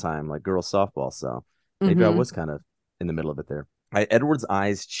softball at the time, like girls softball. So maybe I Mm-hmm. was kind of in the middle of it there. Edward's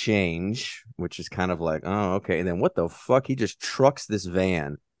eyes change, which is kind of like, oh, okay. And then what the fuck? He just trucks this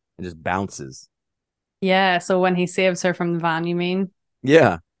van and just bounces. Yeah. So when he saves her from the van, you mean?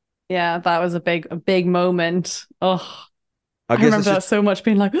 Yeah. Yeah, that was a big moment. Oh, I I guess it's remember that just, so much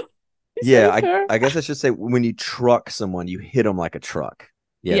being like, he yeah, saved her. I guess I should say when you truck someone, you hit them like a truck.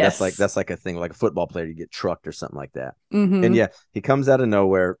 Yeah, Yes. that's like a thing, like a football player, you get trucked or something like that. And Mm-hmm. yeah, he comes out of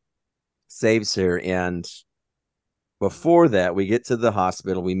nowhere, saves her, and before that, we get to the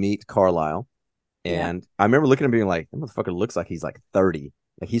hospital, we meet Carlisle, Yeah. and I remember looking at him being like, that motherfucker looks like he's like 30.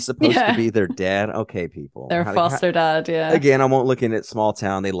 Like he's supposed to Yeah. be their dad. Okay, people. Their foster dad. Yeah. Again, I won't look in at small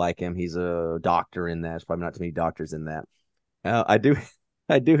town. They like him. He's a doctor in that. There's probably not too many doctors in that. I do,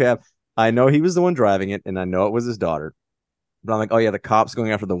 I do have. I know he was the one driving it, and I know it was his daughter. But I'm like, oh yeah, the cop's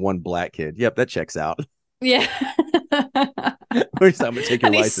going after the one black kid. Yep, that checks out. Yeah. Where's I'm gonna take your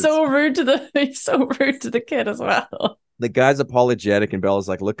And license. he's so rude to the kid as well. The guy's apologetic, and Bella's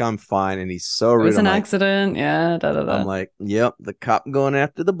like, look, I'm fine, and he's so It rude. was an accident. Yeah. I'm like, yep, the cop going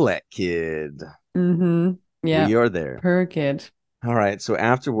after the black kid. Mm-hmm. Yeah. We are there. Per kid. All right. So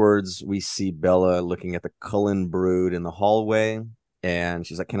afterwards, we see Bella looking at the Cullen brood in the hallway. And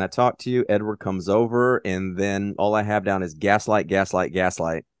she's like, can I talk to you? Edward comes over. And then all I have down is gaslight, gaslight,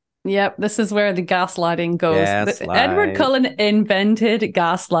 gaslight. Yep, this is where the gaslighting goes. Gaslight. Edward Cullen invented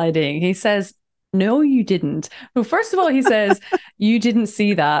gaslighting. He says, no, you didn't. Well, first of all, he says, you didn't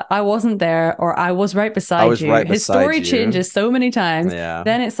see that. I wasn't there, or I was right beside you. His story changes so many times. Yeah.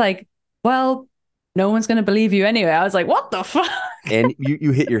 Then it's like, well, no one's going to believe you anyway. I was like, what the fuck? And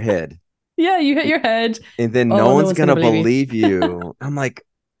you hit your head. Yeah, you hit your head. And then no one's going to believe you. I'm like,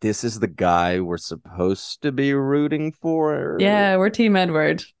 this is the guy we're supposed to be rooting for. Yeah, we're Team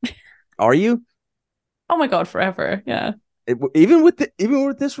Edward. Are you? Oh my God, forever. Yeah. Even with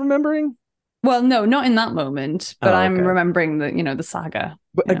this remembering? Well, no, not in that moment, but I'm okay. remembering the saga.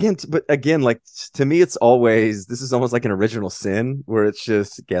 But again, like to me, it's always, this is almost like an original sin where it's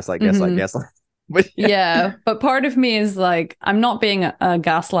just gaslight. But yeah, but part of me is like, I'm not being a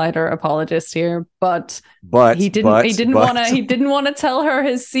gaslighter apologist here, but he didn't want to tell her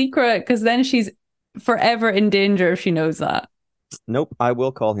his secret, because then she's forever in danger if she knows that. Nope, I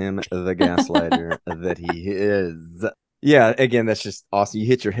will call him the gaslighter that he is. Yeah, again, that's just awesome. You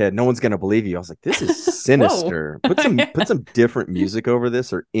hit your head. No one's gonna believe you. I was like, this is sinister. Put some different music over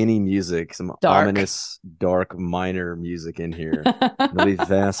this, or any music, some ominous, dark, minor music in here. It'll be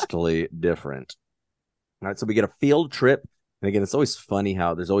vastly different. All right, so we get a field trip. And again, it's always funny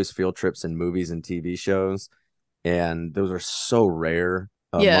how there's always field trips in movies and TV shows, and those are so rare.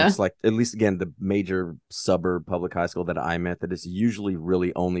 Amongst, like, at least again, the major suburb public high school that I'm at, that is usually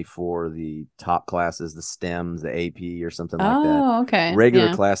really only for the top classes, the STEMs, the AP, or something like that. Oh, okay.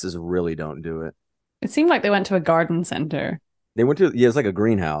 Regular classes really don't do it. It seemed like they went to a garden center. They went to, it's like a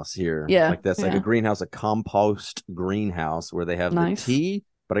greenhouse here. Yeah. Like that's like a greenhouse, a compost greenhouse where they have the tea.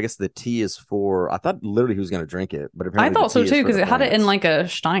 But I guess the tea is for, I thought literally he was going to drink it. But apparently I thought so too, because it had it in like a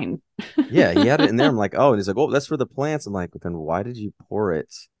stein. Yeah, he had it in there. I'm like, oh, and he's like, oh, that's for the plants. I'm like, but then why did you pour it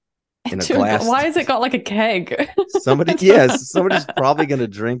in a glass? Why has it got like a keg? Somebody's probably going to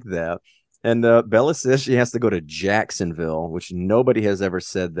drink that. And Bella says she has to go to Jacksonville, which nobody has ever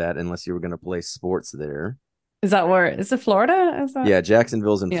said that unless you were going to play sports there. Is that where? Is it Florida? Yeah,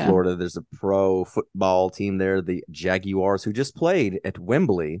 Jacksonville's in Florida. There's a pro football team there, the Jaguars, who just played at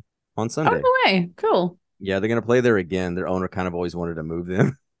Wembley on Sunday. Oh, no way. Cool. Yeah, they're going to play there again. Their owner kind of always wanted to move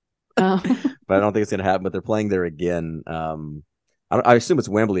them. Oh. But I don't think it's going to happen. But they're playing there again. I assume it's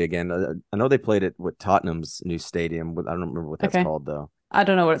Wembley again. I know they played it with Tottenham's new stadium. I don't remember what that's called, though. I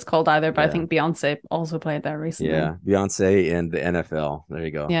don't know what it's called either, but I think Beyonce also played there recently. Yeah, Beyonce and the NFL. There you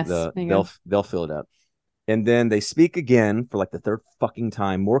go. Yes, they'll fill it up. And then they speak again for like the third fucking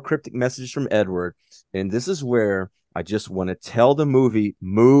time. More cryptic messages from Edward. And this is where I just want to tell the movie,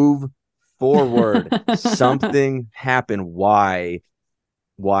 move forward. Something happened. Why?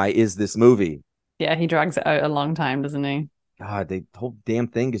 Why is this movie? Yeah, he drags it out a long time, doesn't he? God, the whole damn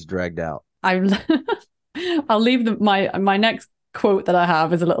thing is dragged out. I'll leave my next quote that I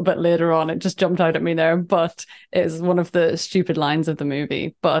have is a little bit later on. It just jumped out at me there, but it's one of the stupid lines of the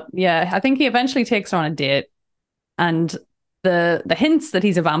movie. But yeah, I think he eventually takes her on a date, and the hints that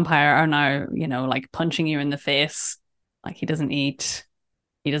he's a vampire are now, like punching you in the face. Like he doesn't eat,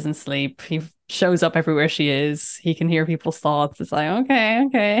 he doesn't sleep, he shows up everywhere she is, he can hear people's thoughts. It's like,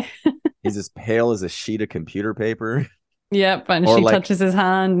 okay. He's as pale as a sheet of computer paper. Yep, and Or she like- touches his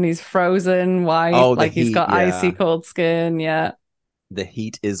hand and he's frozen white, Oh, the like he's heat, got yeah. icy cold skin. Yeah. The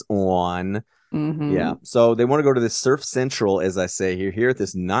heat is on. Mhm. Yeah. So they want to go to this Surf Central, as I say here at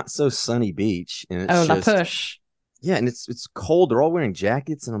this not so sunny beach. And it's La just Push. yeah, and it's cold. They're all wearing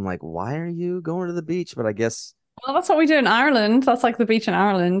jackets, and I'm like, why are you going to the beach? But I guess Well, that's what we do in Ireland. That's like the beach in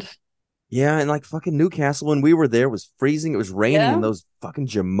Ireland. yeah, and like fucking Newcastle when we were there it was freezing, it was raining, Yeah. and those fucking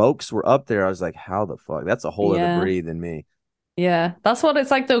jamokes were up there. I was like, how the fuck? That's a whole Yeah. other breed than me. Yeah, that's what it's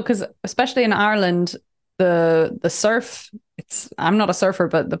like though, because especially in Ireland, the surf. I'm not a surfer,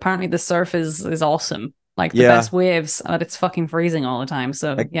 but apparently the surf is awesome. Like the Yeah. best waves, but it's fucking freezing all the time.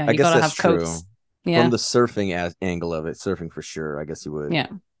 So yeah, I you guess gotta that's have coats. true. Yeah, From the surfing angle of it, surfing for sure. I guess yeah.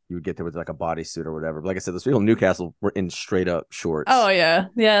 you would get there with like a bodysuit or whatever. But like I said, those people in Newcastle were in straight up shorts. Oh yeah,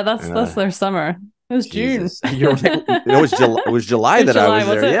 yeah. That's And, that's their summer. It was Jesus. June. It was July It was that I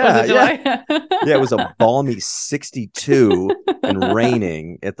July, was there. it? Yeah, Was it July? yeah. It was a balmy 62 and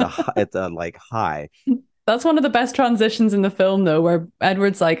raining at the like high. That's one of the best transitions in the film, though, where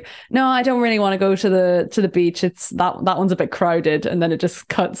Edward's like, "No, I don't really want to go to the beach. It's that one's a bit crowded," and then it just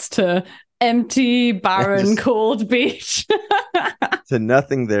cuts to empty, barren, cold beach. To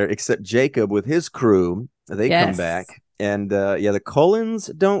nothing there except Jacob with his crew. They come Yes. back, and the Cullens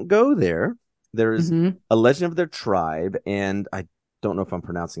don't go there. There's Mhm. a legend of their tribe, and I don't know if I'm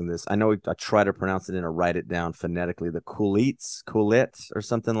pronouncing this. I know I try to pronounce it and write it down phonetically. The Coulette, or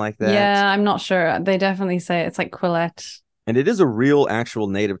something like that. Yeah, I'm not sure. They definitely say it's like Quillette. And it is a real, actual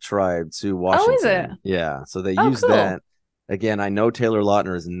native tribe to Washington. Oh, is it? Yeah, so they Oh, use cool. that. Again, I know Taylor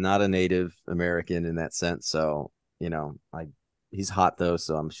Lautner is not a Native American in that sense, so he's hot though.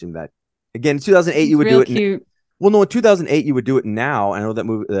 So I'm assuming that again, in 2008 you would Real do it. cute. Well, no, in 2008 you would do it now. I know that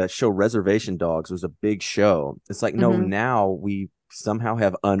movie, that show Reservation Dogs was a big show. It's like no, Mhm. now we somehow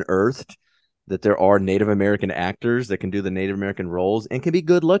have unearthed that there are Native American actors that can do the Native American roles and can be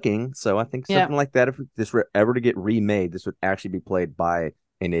good looking. So I think something like that, if this were ever to get remade, this would actually be played by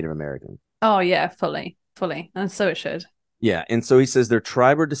a Native American. Oh yeah, fully, and so it should. Yeah, and so he says their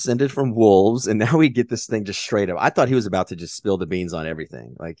tribe are descended from wolves, and now we get this thing just straight up. I thought he was about to just spill the beans on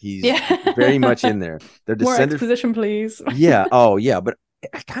everything. Like he's very much in there. They're More descended. exposition, please. Yeah. Oh, yeah. But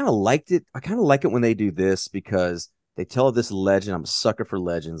I kind of liked it. I kind of like it when they do this because they tell this legend. I'm a sucker for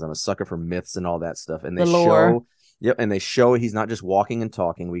legends. I'm a sucker for myths and all that stuff. And they The lore. show, yep, and they show he's not just walking and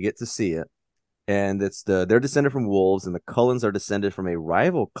talking. We get to see it, and they're descended from wolves, and the Cullens are descended from a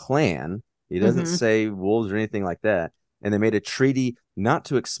rival clan. He doesn't Mhm. say wolves or anything like that. And they made a treaty not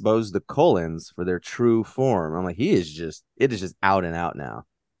to expose the Cullens for their true form. I'm like, it is just out and out now.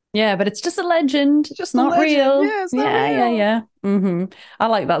 Yeah, but it's just a legend. Just It's a not legend. real. Yeah, it's not real. Yeah. I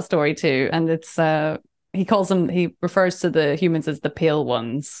like that story too. And it's he refers to the humans as the pale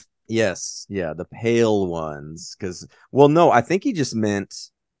ones. Yes, yeah, the pale ones. Because, well, no, I think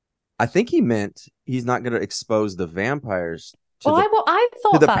he meant he's not going to expose the vampires to I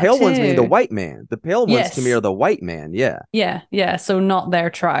thought to the that pale ones, too. meaning the white man. The pale ones Yes. to me are the white man. Yeah, Yeah. So not their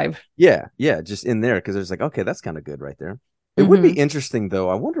tribe. yeah, just in there because there's like, okay, that's kind of good right there. It would be Mhm. interesting though.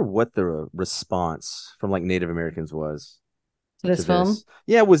 I wonder what the response from like Native Americans was To this to film. this.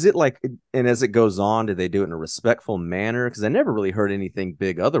 Yeah, was it like, and as it goes on, did they do it in a respectful manner? Because I never really heard anything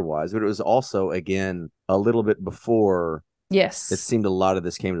big otherwise, but it was also, again, a little bit before Yes. it seemed a lot of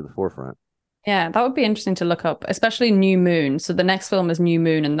this came to the forefront. Yeah, that would be interesting to look up, especially New Moon. So the next film is New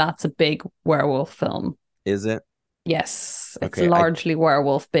Moon, and that's a big werewolf film. Is it? Yes, it's Okay, largely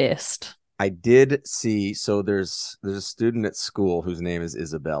werewolf based. I did see, so there's a student at school whose name is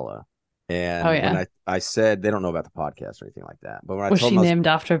Isabella. And Oh, yeah. when I said, they don't know about the podcast or anything like that, but when I Was told she them named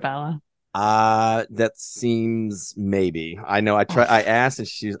after Bella? that seems maybe. I know. I asked,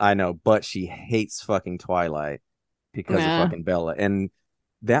 and I know, but she hates fucking Twilight because Yeah. of fucking Bella. And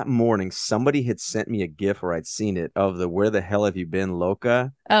that morning somebody had sent me a gif, or I'd seen it, of the "Where the hell have you been,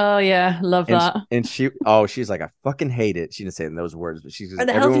 Loca?" Oh yeah, love And that. she's like, "I fucking hate it." She didn't say it in those words, but she Where says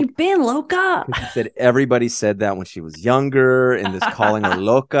the hell have everyone, you been, Loca? because she said everybody said that when she was younger and this calling her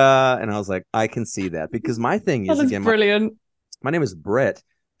Loca, and I was like, I can see that, because my thing That is, is again, brilliant. my name is Brett.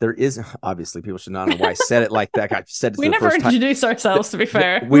 There is, obviously, people should not know why I said it like that. I said it We the never first time. introduce ourselves, to be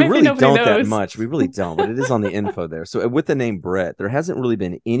fair. We Maybe really nobody don't that knows. much. We really don't, but it is on the info there. So with the name Brett, there hasn't really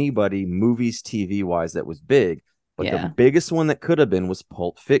been anybody movies, TV wise, that was big. But the Yeah, biggest one that could have been was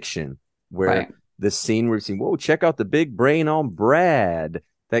Pulp Fiction, where right. the scene where you see, whoa, check out the big brain on Brad.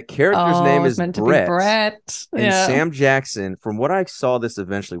 That character's Oh, name it's is meant to be Brett. Brett. And Yeah. Sam Jackson, from what I saw this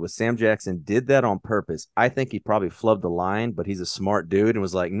eventually, was Sam Jackson did that on purpose. I think he probably flubbed the line, but he's a smart dude and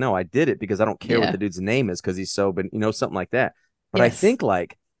was like, no, I did it because I don't care what Yeah. the dude's name is because he's so, but something like that. But I Yes. think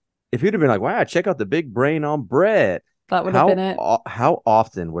like if you'd have been like, wow, check out the big brain on Brett, That would have been it. how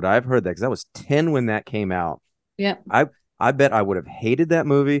often would I have heard that? Because I was 10 when that came out. Yeah. I bet I would have hated that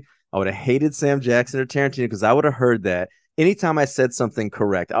movie. I would have hated Sam Jackson or Tarantino because I would have heard that anytime I said something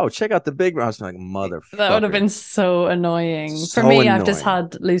correct. Oh, check out the big. I was like, motherfucker. That would have been so annoying. For So me, I've just annoying.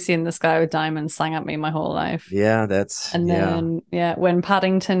 had Lucy in the Sky with Diamonds sang at me my whole life. Yeah, And then, when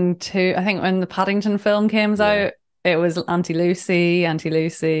Paddington 2, I think when the Paddington film came out, it was Auntie Lucy, Auntie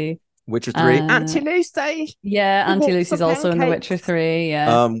Lucy. Witcher 3. Auntie Lucy. Yeah, Who Auntie wants Lucy's some also in The pancakes? Witcher 3.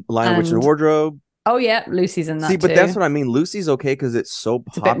 Yeah. Lion, Witch, and And Wardrobe. oh, yeah, Lucy's in that See, but too. that's what I mean. Lucy's okay because it's so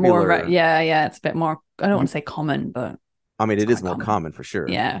It's a bit more, popular. yeah, it's a bit more, I don't want to say common, but I mean, it it's is quite more common for sure.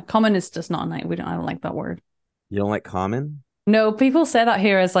 Yeah, common is just not a night. I don't like that word. You don't like common? No, people say that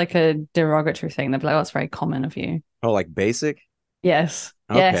here as like a derogatory thing. They're like, oh, that's very common of you. Oh, like basic? Yes.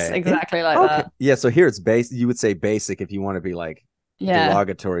 Okay. Yes, exactly like Okay. that. Yeah, so here it's basic. You would say basic if you want to be like Yeah.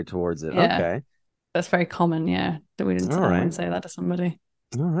 derogatory towards it. Yeah. Okay. That's very common, yeah. That we didn't All right. I wouldn't say that to somebody.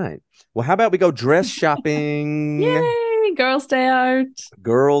 All right. Well, how about we go dress shopping? Yay! Girls' Day Out.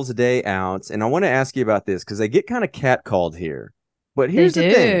 Girls' Day Out. And I want to ask you about this because they get kind of catcalled here. But They here's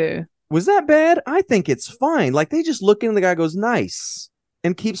the thing. do. Was that bad? I think it's fine. Like they just look in, the guy goes, nice,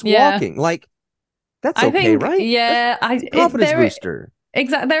 and keeps Yeah. walking. Like that's I okay, think, right? yeah, That's a confidence booster.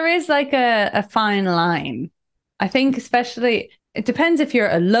 Exactly. There is like a fine line. I think especially it depends if you're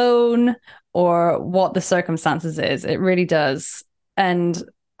alone or what the circumstances is. It really does. And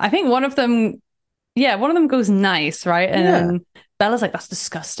I think one of them goes nice, right? And then Bella's like, that's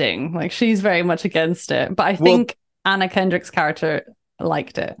disgusting. Like she's very much against it. But I think Anna Kendrick's character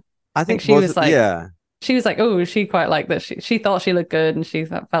liked it. I think she was like, yeah. She was like, oh, she quite liked this. She thought she looked good and she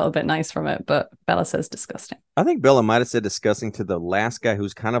felt a bit nice from it. But Bella says disgusting. I think Bella might have said disgusting to the last guy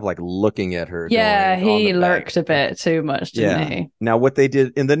who's kind of like looking at her. Yeah, going, he lurked a bit too much, didn't he? Now, what they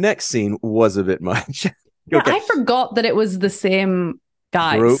did in the next scene was a bit much. Yeah, I forgot that it was the same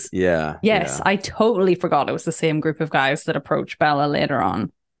guys. Group? Yeah. Yes, yeah. I totally forgot it was the same group of guys that approached Bella later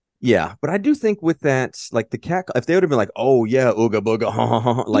on. Yeah, but I do think with that, like the cat, if they would have been like, "Oh yeah, ooga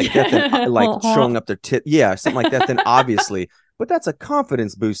booga," like that, then like showing up their tit, yeah, something like that, then obviously. But that's a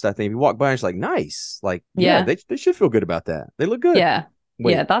confidence boost. I think if you walk by and it's like, nice, like yeah, they should feel good about that. They look good. Yeah,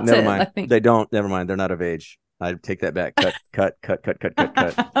 Wait, yeah, that's never it. mind. I think they don't. Never mind. They're not of age. I take that back. Cut.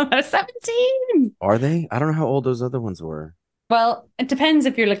 They're 17. Are they? I don't know how old those other ones were. Well, it depends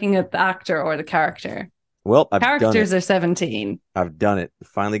if you're looking at the actor or the character. Well, characters are 17. I've done it.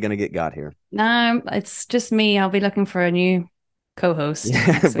 Finally going to got here. No, it's just me. I'll be looking for a new co-host.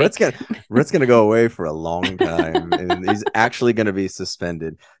 Yeah, Brett's gonna go away for a long time, and he's actually gonna be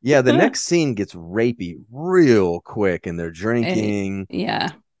suspended. Yeah, the next scene gets rapey real quick, and they're drinking. Yeah,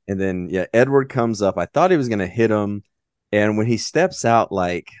 and then Edward comes up. I thought he was gonna hit him, and when he steps out,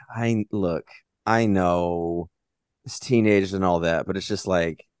 like I know it's teenagers and all that, but it's just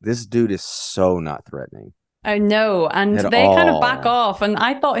like this dude is so not threatening. I know, and they kind of back off, and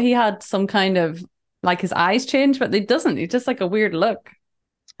I thought he had some kind of like his eyes change, but it doesn't. It's just like a weird look.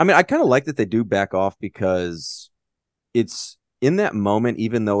 I mean, I kind of like that they do back off because it's in that moment,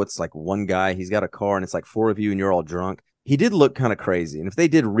 even though it's like one guy, he's got a car and it's like four of you and you're all drunk. He did look kind of crazy. And if they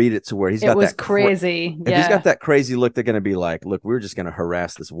did read it to where he's got that crazy. If he's got that crazy look, they're going to be like, look, we're just going to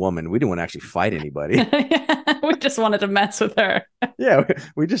harass this woman. We didn't want to actually fight anybody. We just wanted to mess with her. Yeah.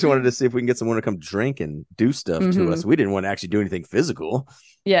 We just wanted to see if we can get someone to come drink and do stuff to us. We didn't want to actually do anything physical.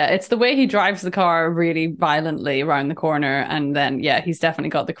 Yeah. It's the way he drives the car really violently around the corner. And then, he's definitely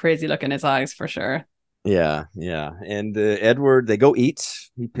got the crazy look in his eyes for sure. Yeah. And Edward, they go eat.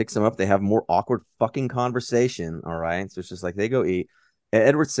 He picks him up. They have more awkward fucking conversation. All right. So it's just like they go eat. And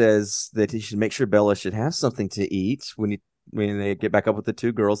Edward says that he should make sure Bella should have something to eat when they get back up with the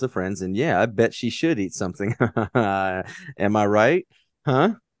two girls, the friends. And yeah, I bet she should eat something. Am I right?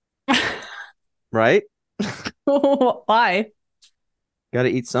 Huh? Right? Why? Got to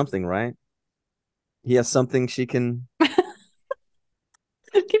eat something, right? He has something she can.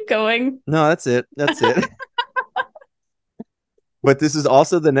 Keep going. No, that's it. That's it. But this is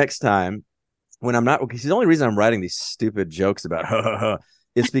also the next time when I'm not. Because the only reason I'm writing these stupid jokes about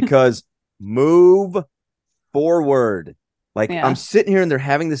it's because move forward. Like I'm Yeah. sitting here and they're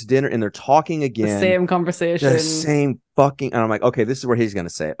having this dinner and they're talking The again, same the conversation. same fucking. And I'm like, okay, this is where he's gonna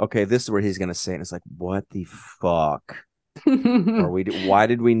say it. Okay, this is where he's gonna say it. And it's like, what the fuck are we? Why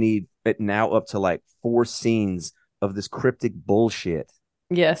did we need it now up to like 4 scenes of this cryptic bullshit?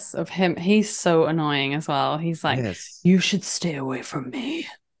 Yes, of him. He's so annoying as well. He's like, Yes. you should stay away from me.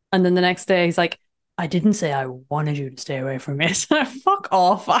 And then the next day, he's like, I didn't say I wanted you to stay away from me. So fuck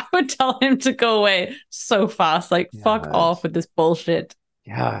off. I would tell him to go away so fast. Like, fuck God. off with this bullshit.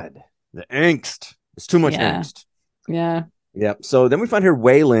 God, the angst. It's too much Yeah. angst. Yeah. Yep. So then we find here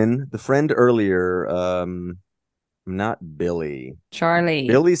Waylon, the friend earlier. Not Billy. Charlie.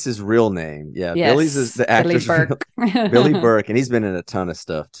 Billy's his real name. Yeah, Yes. Billy's is the Billy actor's real. Burke. Billy Burke, and he's been in a ton of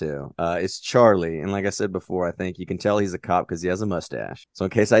stuff too. It's Charlie, and like I said before, I think you can tell he's a cop because he has a mustache. So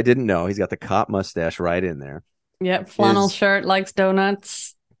in case I didn't know, he's got the cop mustache right in there. Yep. Flannel His shirt, likes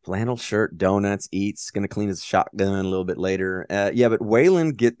donuts. flannel shirt, donuts, eats, gonna clean his shotgun a little bit later. Yeah, but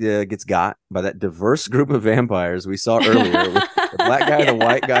Waylon gets got by that diverse group of vampires we saw earlier with the black guy, the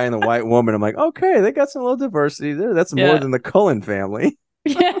white guy, and the white woman. I'm like, okay, they got some little diversity there. That's more Yeah. than the Cullen family.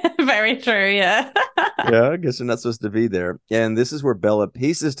 Yeah, very true. Yeah. Yeah, I guess they're not supposed to be there. And this is where Bella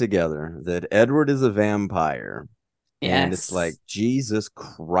pieces together that Edward is a vampire. And it's Yes. like, Jesus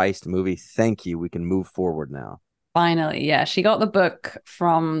Christ, movie. Thank you. We can move forward now. Finally, yeah. She got the book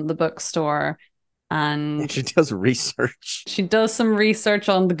from the bookstore and And she does research. she does some research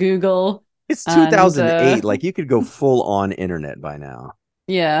on the Google. It's And, 2008. Like, you could go full on internet by now.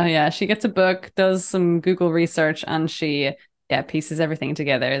 Yeah. She gets a book, does some Google research, and she pieces everything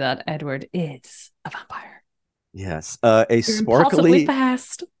together that Edward is a vampire. Yes. Impossibly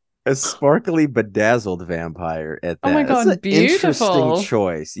fast. A sparkly bedazzled vampire at that. Oh my God, That's an beautiful. interesting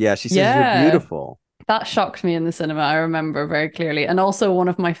choice. Yeah, she says you're beautiful. That shocked me in the cinema. I remember very clearly. And also one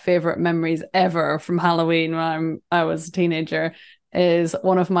of my favorite memories ever from Halloween when I was a teenager is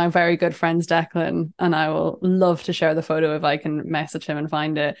one of my very good friends, Declan, and I will love to share the photo if I can message him and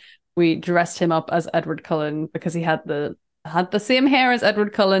find it. We dressed him up as Edward Cullen because he had the same hair as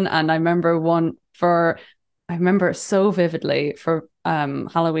Edward Cullen, and I remember it so vividly for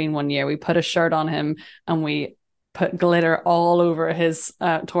Halloween one year. We put a shirt on him and we put glitter all over his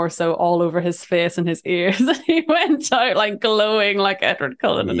torso, all over his face and his ears. And he went out like glowing like Edward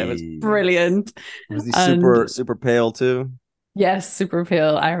Cullen, and it was brilliant. Was he super pale too? Yes, super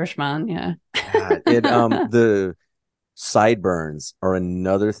pale Irish man. Yeah. God, the sideburns are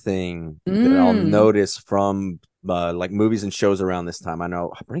another thing that I'll notice from like movies and shows around this time. I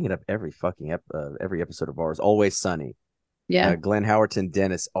know I bring it up every fucking every episode of ours. Always Sunny. Yeah. Glenn Howerton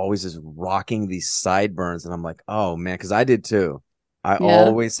Dennis always is rocking these sideburns, and I'm like, oh man, because I did too. I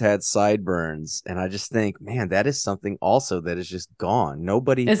always had sideburns, and I just think, man, that is something also that is just gone.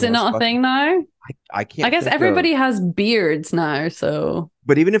 Nobody is it not a thing now? I can't. I guess everybody has beards now, so.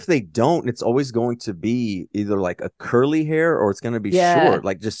 But even if they don't, it's always going to be either like a curly hair or it's going to be short,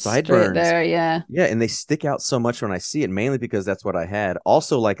 like just sideburns. There, yeah. Yeah, and they stick out so much when I see it, mainly because that's what I had.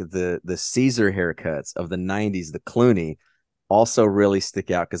 Also, like the Caesar haircuts of the '90s, the Clooney, also really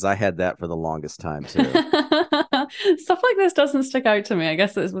stick out because I had that for the longest time too. Stuff like this doesn't stick out to me. I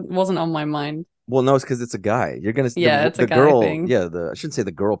guess it wasn't on my mind. Well, no, it's because it's a guy. You're gonna, it's the a guy girl, thing. yeah. I shouldn't say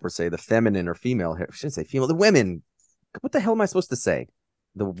the girl per se, the feminine or female hair. I shouldn't say female. The women. What the hell am I supposed to say?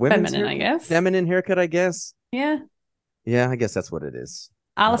 The women's feminine, I guess. Feminine haircut, I guess. Yeah. Yeah, I guess that's what it is.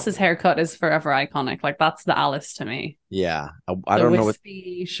 Alice's haircut is forever iconic. Like that's the Alice to me. Yeah, I don't know what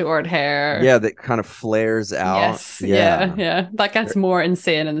short hair. Yeah, that kind of flares out. Yes, yeah. That gets more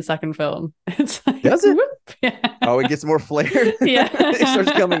insane in the second film. It's like, does it? Whoop. Yeah. Oh, it gets more flared. Yeah, it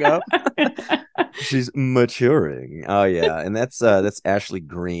starts coming up. She's maturing. Oh yeah, and that's Ashley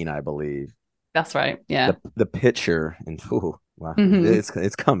Greene, I believe. That's right. Yeah, the picture and wow, Mm-hmm.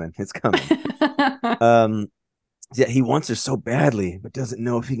 it's coming. It's coming. Yeah, he wants her so badly, but doesn't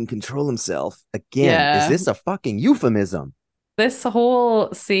know if he can control himself. Again, is this a fucking euphemism? This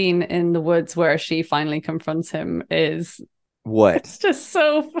whole scene in the woods where she finally confronts him is what? It's just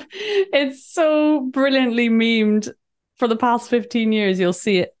it's so brilliantly memed. For the past 15 years, you'll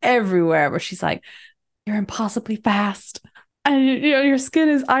see it everywhere where she's like, "You're impossibly fast, and your skin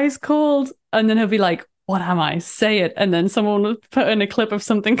is ice cold," and then he'll be like, what am I? Say it. And then someone will put in a clip of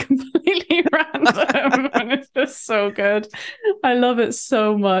something completely random. And it's just so good. I love it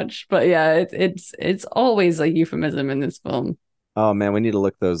so much. But yeah, it's always a euphemism in this film. Oh man, we need to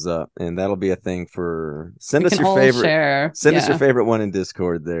look those up, and that'll be a thing for We can all share. Send us your favorite one in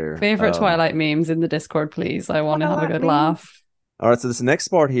Discord there. Favorite Twilight memes in the Discord, please. I want to have a good memes. laugh. All right, so this next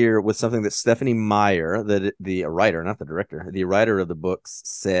part here was something that Stephanie Meyer, the writer, not the director, the writer of the books,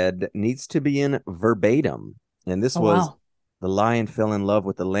 said needs to be in verbatim. And this was wow. The lion fell in love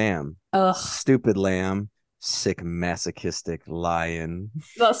with the lamb. Ugh. Stupid lamb. Sick masochistic lion.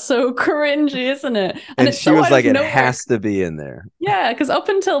 That's so cringy, isn't it? And it's she so was like, it nowhere. has to be in there. Yeah, because up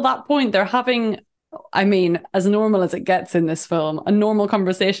until that point, they're having, I mean, as normal as it gets in this film, a normal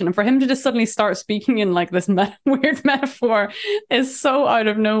conversation. And for him to just suddenly start speaking in like this weird metaphor is so out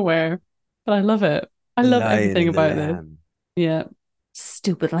of nowhere. But I love it. I love everything about it. Yeah.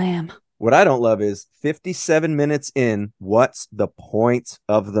 Stupid lamb. What I don't love is 57 minutes in, what's the point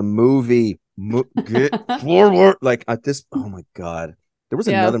of the movie? Get forward. Like at this, oh my God. There was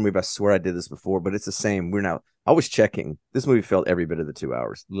another movie, I swear I did this before, but it's the same. I was checking. This movie felt every bit of the 2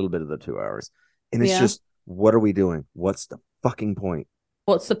 hours, a little bit of the 2 hours. And it's just, what are we doing? What's the fucking point?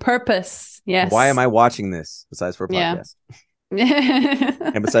 What's the purpose? Yes. Why am I watching this besides for a podcast?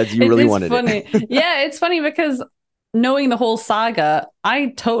 And besides, you really wanted funny. it. Yeah, it's funny because knowing the whole saga,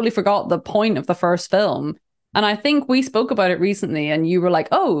 I totally forgot the point of the first film. And I think we spoke about it recently and you were like,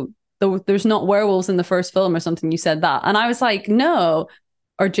 oh, there's not werewolves in the first film or something. You said that. And I was like, no.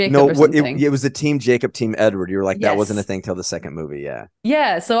 Or Jacob or something. It was the Team Jacob, Team Edward. You were like, that wasn't a thing till the second movie. Yeah.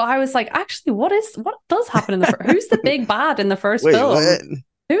 Yeah. So I was like, actually, what does happen in the first? Who's the big bad in the first film? What?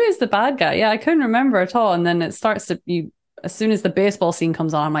 Who is the bad guy? Yeah, I couldn't remember at all. And then it starts to as soon as the baseball scene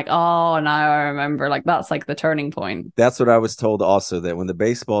comes on, I'm like, oh, now I remember. Like that's like the turning point. That's what I was told also, that when the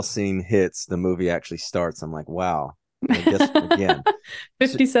baseball scene hits, the movie actually starts. I'm like, wow. I guess again.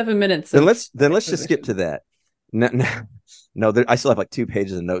 57 minutes. Then let's just skip to that. No, I still have like 2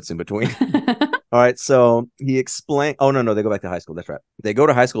 pages of notes in between. All right, so he explained. Oh no, they go back to high school. That's right. They go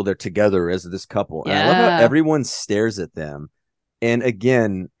to high school. They're together as this couple. And I love how everyone stares at them. And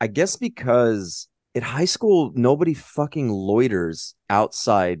again, I guess because at high school nobody fucking loiters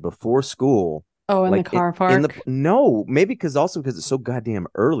outside before school. Oh, in like the car park. No, maybe because it's so goddamn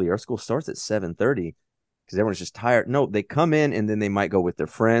early. Our school starts at 7:30 because everyone's just tired. No, they come in and then they might go with their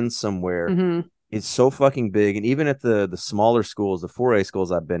friends somewhere. Mm-hmm. It's so fucking big. And even at the smaller schools, the 4A schools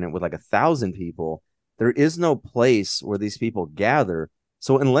I've been in with like 1,000 people, there is no place where these people gather.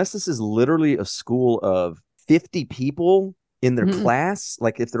 So unless this is literally a school of 50 people in their class,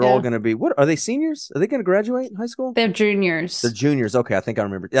 like if they're all going to be, what are they, seniors? Are they going to graduate in high school? They're juniors. They're juniors. Okay, I think I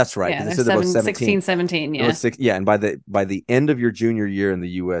remember. That's right. Yeah, they're 16, 17. Yeah. Yeah, and by the end of your junior year in the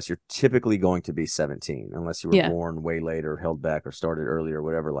U.S., you're typically going to be 17, unless you were born way later, held back, or started earlier, or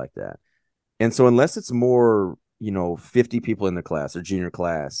whatever like that. And so unless it's more, 50 people in the class or junior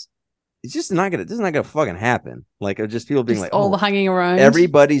class, it's just not gonna fucking happen. Like just people being like, all the hanging around.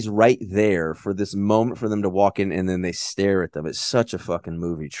 Everybody's right there for this moment for them to walk in, and then they stare at them. It's such a fucking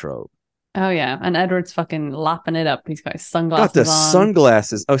movie trope. Oh yeah, and Edward's fucking lapping it up. He's got his sunglasses. Got the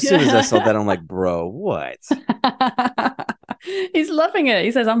sunglasses. Oh, as soon as I saw that, I'm like, bro, what? He's loving it.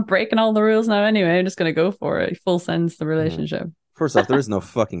 He says, "I'm breaking all the rules now. Anyway, I'm just gonna go for it." He full sends the relationship. First off, there is no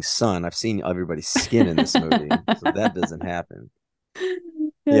fucking sun. I've seen everybody's skin in this movie, so that doesn't happen.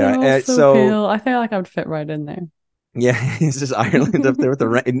 Yeah, so pale. I feel like I would fit right in there. Yeah, it's just Ireland up there with the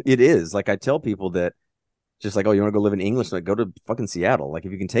rain. It is. Like I tell people that, just like, oh, you want to go live in English? Like go to fucking Seattle. Like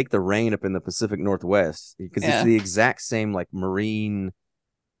if you can take the rain up in the Pacific Northwest, because it's the exact same like marine,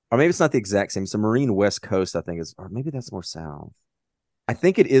 or maybe it's not the exact same. It's a marine West Coast, I think is, or maybe that's more south. I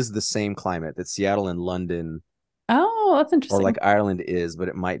think it is the same climate that Seattle and London. Oh, that's interesting. Or like Ireland is, but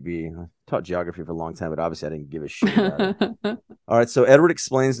it might be. I taught geography for a long time, but obviously I didn't give a shit about it. All right, so Edward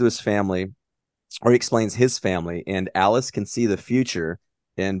explains to his family, or he explains his family, and Alice can see the future,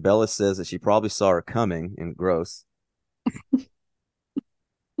 and Bella says that she probably saw her coming, and gross.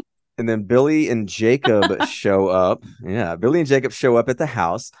 And then Billy and Jacob show up. Yeah, Billy and Jacob show up at the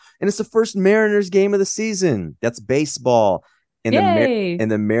house, and it's the first Mariners game of the season. That's baseball. And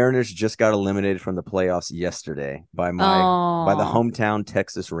the Mariners just got eliminated from the playoffs yesterday by the hometown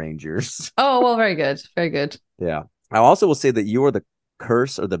Texas Rangers. Oh, well, very good. Very good. Yeah. I also will say that you are the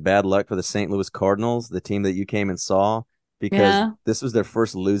curse or the bad luck for the St. Louis Cardinals, the team that you came and saw, because this was their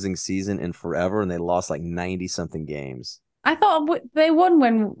first losing season in forever, and they lost like 90-something games. I thought they won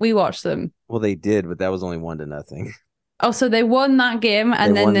when we watched them. Well, they did, but that was only 1-0. Oh, so they won that game,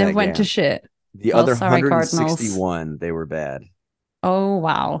 and then they went to shit. The other 161, they were bad. Oh,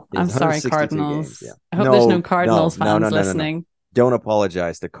 wow. It I'm is sorry, 162 games. Cardinals. Yeah. I hope there's no No, Cardinals no, no, fans no, no, no. listening. Don't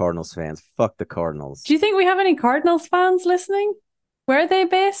apologize to Cardinals fans. Fuck the Cardinals. Do you think we have any Cardinals fans listening? Where are they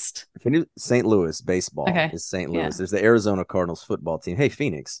based? St. Louis baseball Okay. is St. Yeah. Louis. There's the Arizona Cardinals football team. Hey,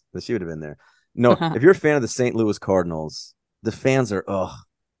 Phoenix. She would have been there. No, Uh-huh. if you're a fan of the St. Louis Cardinals, the fans are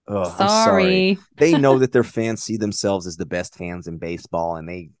I'm sorry. Sorry. They know that their fans see themselves as the best fans in baseball, and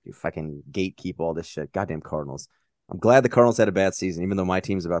they fucking gatekeep all this shit. Goddamn Cardinals. I'm glad the Cardinals had a bad season, even though my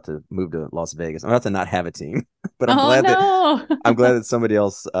team's about to move to Las Vegas. I'm about to not have a team, but I'm Oh, glad that no. somebody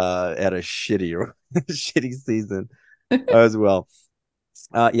else had a shitty season as well.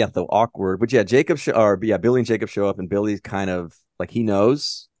 Yeah, though awkward, but yeah, Billy and Jacob show up, and Billy's kind of like he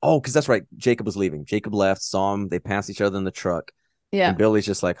knows. Oh, because that's right, Jacob was leaving. Jacob left, saw him. They passed each other in the truck, Yeah. and Billy's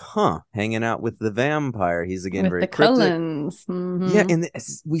just like, hanging out with the vampire. He's again With very the cryptic. Cullens. Yeah, and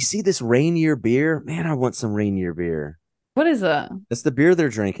we see this Rainier beer. Man, I want some Rainier beer. What is that? That's the beer they're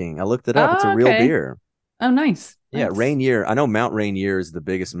drinking. I looked it up. It's a Oh, real okay. beer. Oh, nice. Yeah, Nice. Rainier. I know Mount Rainier is the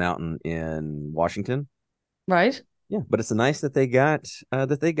biggest mountain in Washington. Right. Yeah, but it's nice that they got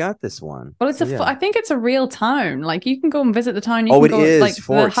this one. Well, I think it's a real town. Like you can go and visit the town. You Oh, can it go is like the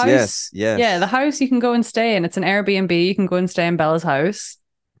Forks. house. Yes, yes. Yeah, the house you can go and stay in. It's an Airbnb. You can go and stay in Bella's house.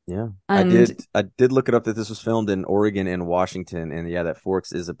 Yeah, And I did look it up that this was filmed in Oregon and Washington, and yeah, that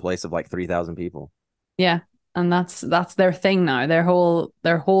Forks is a place of like 3,000 people. yeah, and that's their thing now. Their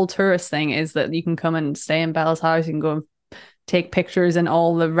whole tourist thing is that you can come and stay in Bella's house. You can go and take pictures in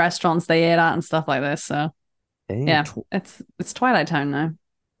all the restaurants they ate at and stuff like this. So Dang, yeah, it's Twilight Town now.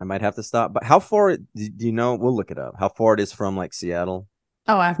 I might have to stop. But how far do you know? We'll look it up. How far it is from like Seattle?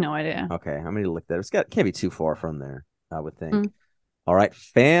 Oh, I have no idea. Okay, I'm gonna look that. Can't be too far from there, I would think. Mm. All right,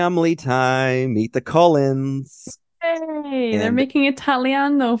 family time. Meet the Cullens. Hey, they're And making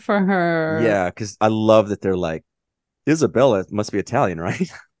Italiano for her. yeah, because I love that they're like, Isabella must be Italian, right?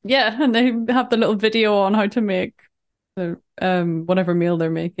 Yeah, and they have the little video on how to make the whatever meal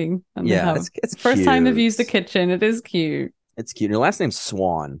they're making. And they Yeah, have it's first time they've cute. used the kitchen. It is cute. It's cute. And her last name's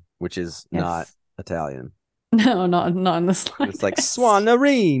Swan, which is Yes. not Italian. No, not in the slightest. It's like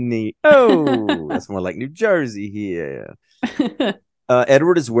Swanarini. Oh, that's more like New Jersey here.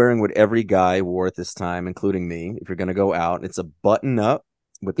 Edward is wearing what every guy wore at this time, including me. If you're going to go out, it's a button up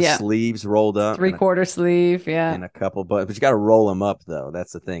with the sleeves rolled up. 3/4 sleeve, yeah. And a couple buttons. But you got to roll them up, though.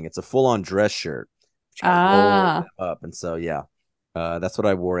 That's the thing. It's a full-on dress shirt. Roll them up. And so, yeah, that's what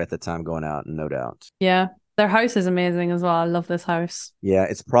I wore at the time going out, no doubt. Yeah. Their house is amazing as well. I love this house. Yeah,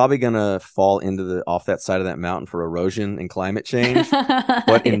 it's probably gonna fall into off that side of that mountain for erosion and climate change.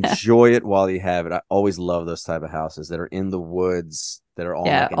 But enjoy it while you have it. I always love those type of houses that are in the woods that are all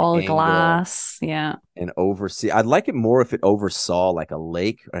like all angle glass. Yeah. And oversee. I'd like it more if it oversaw like a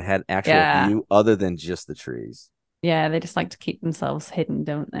lake or had actual view other than just the trees. Yeah, they just like to keep themselves hidden,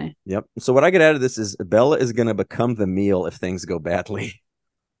 don't they? Yep. So what I get out of this is Bella is gonna become the meal if things go badly.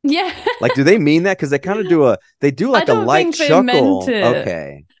 Yeah. Like, do they mean that? Because they kind of do a light chuckle.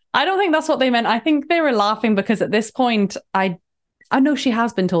 Okay. I don't think that's what they meant. I think they were laughing because at this point, I know she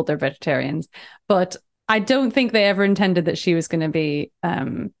has been told they're vegetarians, but I don't think they ever intended that she was going to be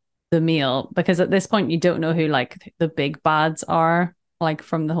the meal, because at this point you don't know who like the big bads are, like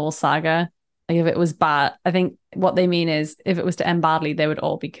from the whole saga. Like if it was bad, I think what they mean is if it was to end badly, they would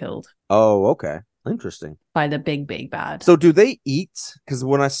all be killed. Oh, okay. Interesting. By the big bad. So do they eat? Because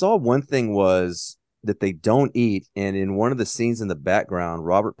when I saw one thing was that they don't eat, and in one of the scenes in the background,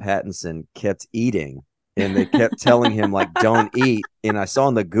 Robert Pattinson kept eating, and they kept telling him like, "Don't eat." And I saw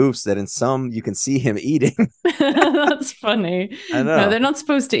in the goofs that in some you can see him eating. That's funny. I know. No, they're not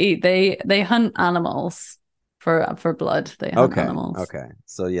supposed to eat. They hunt animals for blood. They hunt animals. Okay.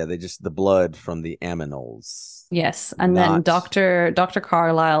 So yeah, the blood from the aminals. Yes, and then Dr.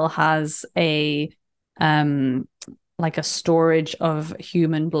 Carlisle has a like a storage of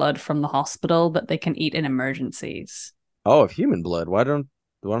human blood from the hospital that they can eat in emergencies. Oh, of human blood. Why don't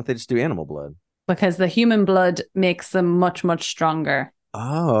they just do animal blood? Because the human blood makes them much stronger.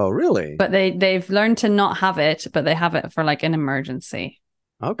 Oh, really? But they've learned to not have it, but they have it for like an emergency.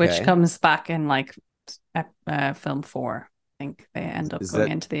 Okay. Which comes back in like film 4. I think they end up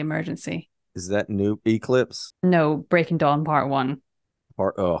going into the emergency. Is that new Eclipse? No, Breaking Dawn Part 1.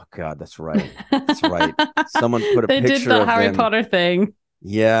 Oh God, that's right. That's right. Someone put a picture of them. They did the Harry Potter thing.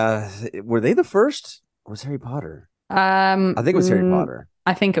 Yeah, were they the first? Or was Harry Potter? I think it was Harry Potter.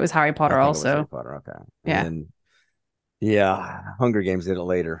 I think it was Harry Potter also. Harry Potter, okay. Yeah. And yeah, Hunger Games did it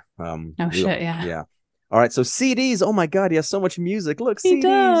later. Shit, yeah. Yeah. All right, so CDs. Oh my God, he has so much music. Look, He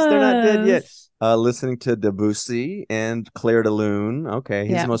CDs. They're not dead yet. does. Listening to Debussy and Clair de Lune. Okay,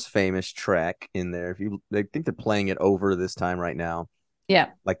 his Yeah. most famous track in there. They think they're playing it over this time right now. Yeah.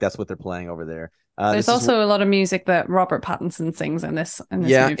 Like that's what they're playing over there. There's also a lot of music that Robert Pattinson sings in this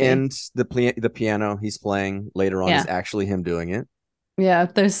yeah, movie. and the piano he's playing later on is actually him doing it. Yeah,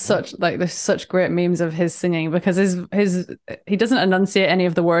 there's such great memes of his singing because his he doesn't enunciate any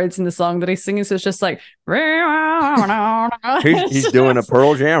of the words in the song that he's singing, so it's just like he's doing a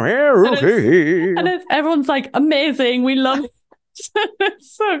Pearl Jam. and it's everyone's like amazing, we love it.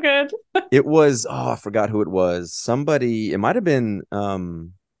 It's so good. It was I forgot who it was. Somebody, it might have been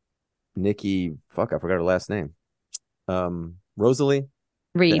Nikki. Fuck, I forgot her last name. Rosalie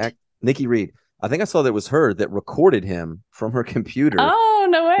Reed. Nikki Reed. I think I saw that it was her that recorded him from her computer. Oh,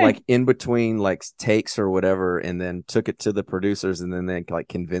 no way. Like in between like takes or whatever, and then took it to the producers, and then they like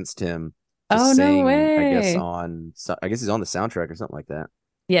convinced him to sing, no way. I guess he's on the soundtrack or something like that.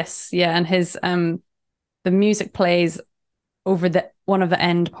 Yes, yeah, and his the music plays over one of the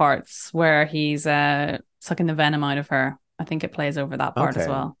end parts where he's sucking the venom out of her. I think it plays over that part as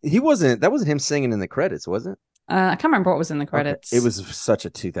well. That wasn't him singing in the credits, was it? I can't remember what was in the credits. Okay. It was such a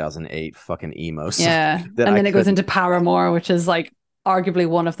 2008 fucking emo song. Yeah, and then it goes into Paramore, which is like arguably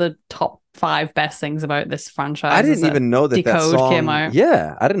one of the top 5 best things about this franchise. I didn't even know that Decode song came out.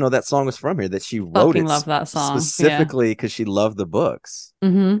 Yeah, I didn't know that song was from here. That she wrote it. Love that song specifically because she loved the books.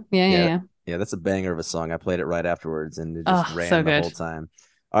 Mm-hmm. Yeah. That's a banger of a song. I played it right afterwards, and it just ran so the whole time.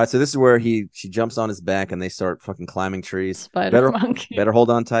 All right, so this is where she jumps on his back, and they start fucking climbing trees. Spider monkey. Better hold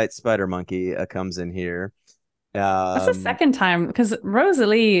on tight. Spider monkey comes in here. That's the second time because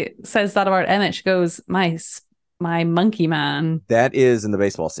Rosalie says that about Emmett. She goes, "My monkey man." That is in the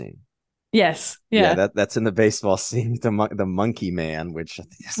baseball scene. Yes, yeah. That's in the baseball scene. The monkey man, which I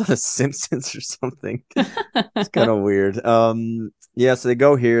think is on The Simpsons or something. It's kind of weird. Yeah. So they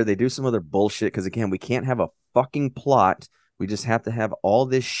go here. They do some other bullshit because again, we can't have a fucking plot. We just have to have all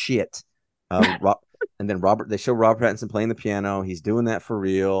this shit. And then they show Robert Pattinson playing the piano. He's doing that for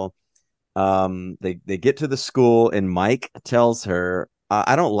real. They get to the school and Mike tells her,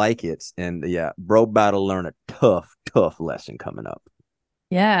 I don't like it. And bro about to learn a tough lesson coming up.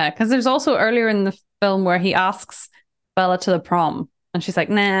 Yeah, because there's also earlier in the film where he asks Bella to the prom and she's like,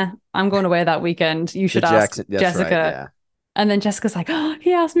 nah, I'm going away that weekend. You should ask Jessica. Right, yeah. And then Jessica's like, oh,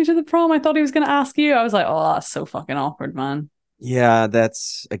 he asked me to the prom. I thought he was going to ask you. I was like, oh, that's so fucking awkward, man. Yeah,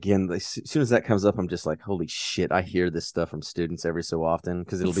 that's, again, as soon as that comes up, I'm just like, holy shit, I hear this stuff from students every so often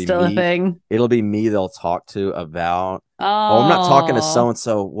because it'll be still me. A thing. It'll be me they'll talk to about, I'm not talking to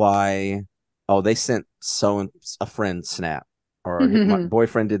so-and-so. Why? Oh, they sent a friend snap. Or my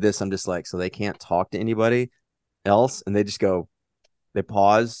boyfriend did this. I'm just like, so they can't talk to anybody else. And they just go, they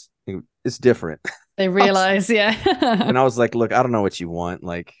pause. It's different. They realize, yeah. And I was like, look, I don't know what you want.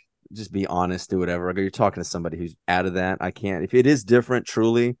 Like, just be honest, do whatever. You're talking to somebody who's out of that. I can't. If it is different,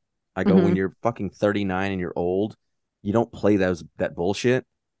 truly, I go, when you're fucking 39 and you're old, you don't play that bullshit.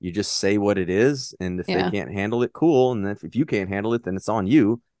 You just say what it is. And if they can't handle it, cool. And if you can't handle it, then it's on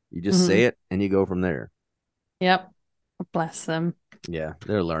you. You just say it and you go from there. Yep. Bless them. Yeah,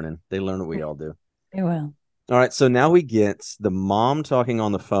 they're learning. They learn what we all do. They will. All right, so now we get the mom talking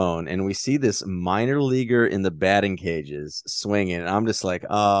on the phone, and we see this minor leaguer in the batting cages swinging. And I'm just like,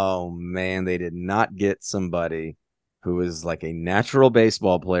 oh, man, they did not get somebody who is like a natural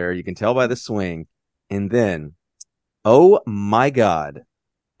baseball player. You can tell by the swing. And then, oh, my God,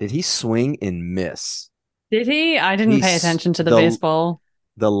 did he swing and miss? Did he? I didn't pay attention to the baseball.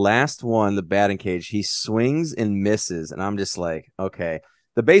 The last one, the batting cage, he swings and misses. And I'm just like, okay,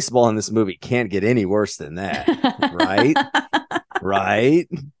 the baseball in this movie can't get any worse than that. Right? Right?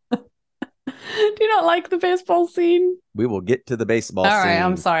 Do you not like the baseball scene? We will get to the baseball scene. All right,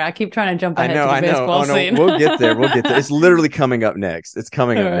 I'm sorry. I keep trying to jump ahead to the baseball scene. We'll get there. It's literally coming up next. It's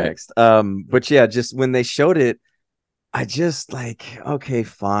coming up next. But yeah, just when they showed it, I just like, okay,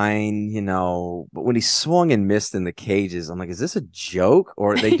 fine, but when he swung and missed in the cages, I'm like, is this a joke?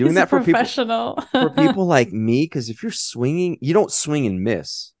 Or are they doing that for professional? For people like me? Because if you're swinging, you don't swing and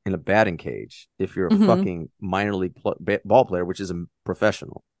miss in a batting cage if you're a fucking minor league ball player, which is a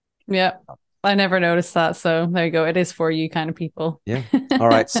professional. Yeah. I never noticed that. So there you go. It is for you kind of people. Yeah. All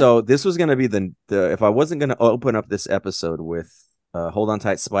right. So this was going to be the if I wasn't going to open up this episode with Hold On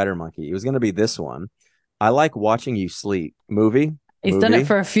Tight, Spider Monkey, it was going to be this one. I like watching you sleep. Movie. He's done it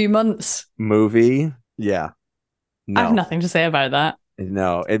for a few months. Movie. Yeah. No. I have nothing to say about that.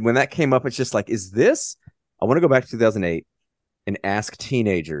 No. And when that came up, it's just like, is this? I want to go back to 2008 and ask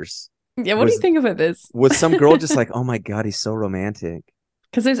teenagers. Yeah. What do you think about this? Was some girl just like, oh my God, he's so romantic?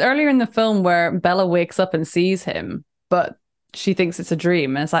 Because there's earlier in the film where Bella wakes up and sees him, but she thinks it's a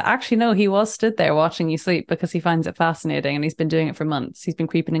dream. And it's like, actually, no, he was stood there watching you sleep because he finds it fascinating and he's been doing it for months. He's been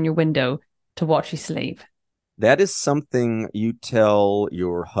creeping in your window to watch you sleep. That is something you tell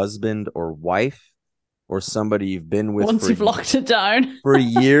your husband or wife or somebody you've been with once you've locked it down for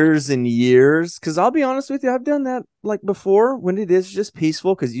years and years. Because I'll be honest with you, I've done that like before when it is just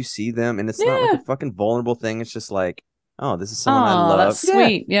peaceful because you see them and it's not like a fucking vulnerable thing. It's just like, oh, this is someone I love. That's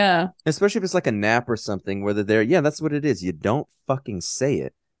sweet. Yeah. Especially if it's like a nap or something where they're there. Yeah, that's what it is. You don't fucking say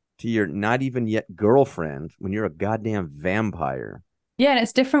it to your not even yet girlfriend when you're a goddamn vampire. Yeah, and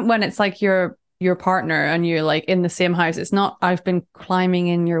it's different when it's like your partner and you're like in the same house. It's not, I've been climbing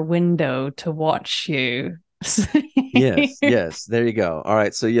in your window to watch you. Yes. There you go. All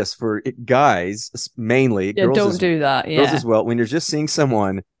right. So yes, for guys mainly, girls don't do that. Yeah. Girls as well. When you're just seeing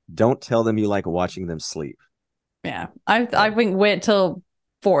someone, don't tell them you like watching them sleep. Yeah. I think wait till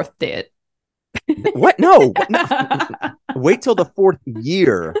fourth date. What? No. Wait till the fourth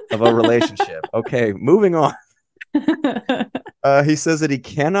year of a relationship. Okay, moving on. He says that he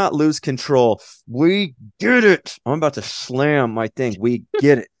cannot lose control. We get it. I'm about to slam my thing. We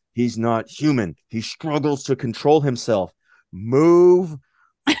get it. He's not human. He struggles to control himself. Move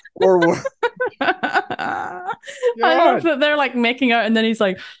forward. I love that they're like making out and then he's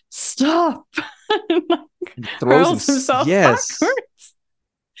like, stop. Like, throws himself backwards.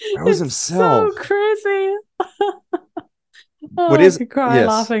 Throws himself. So crazy. What is I could cry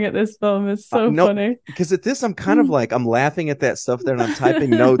laughing at this film. It's so funny. Because at this, I'm kind of like, I'm laughing at that stuff there and I'm typing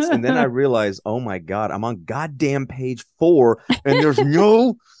notes. And then I realize, oh my God, I'm on goddamn page 4 and there's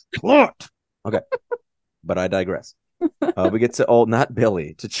no plot. Okay. But I digress. We get to, not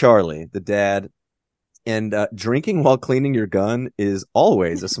Billy, to Charlie, the dad. And drinking while cleaning your gun is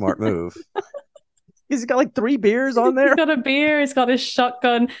always a smart move. He's got like 3 beers on there. He's got a beer. He's got his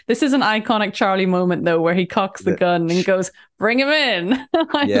shotgun. This is an iconic Charlie moment, though, where he cocks the gun and goes, bring him in.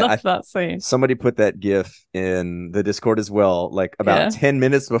 I love that scene. Somebody put that GIF in the Discord as well, like about 10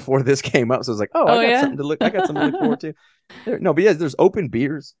 minutes before this came up. So I was like, I got something to look forward to. There's open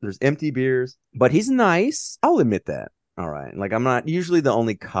beers. There's empty beers. But he's nice. I'll admit that. All right. Like, I'm not usually the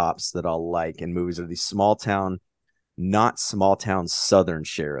only cops that I'll like in movies are these small town, not small town southern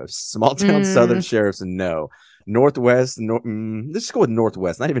sheriffs. Small town southern sheriffs, no. Northwest, let's just go with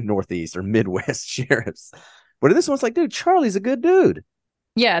Northwest, not even Northeast or Midwest sheriffs. But this one's like, dude, Charlie's a good dude.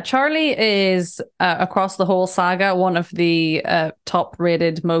 Yeah, Charlie is, across the whole saga, one of the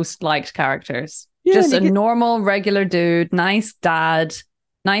top-rated, most liked characters. Yeah, just a normal, regular dude, nice dad,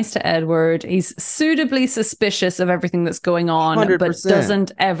 nice to Edward. He's suitably suspicious of everything that's going on, 100%. But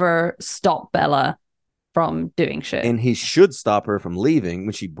doesn't ever stop Bella from doing shit. And he should stop her from leaving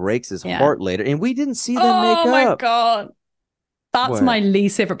when she breaks his heart later. And we didn't see them make up. Oh my God. That's my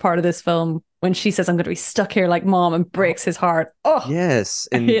least favorite part of this film. When she says, I'm going to be stuck here like mom, and breaks his heart. Oh, yes.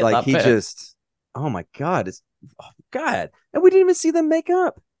 And like he just, oh my God. God. And we didn't even see them make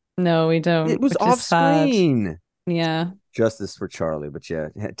up. No, we don't. It was off screen. Yeah. Justice for Charlie. But yeah,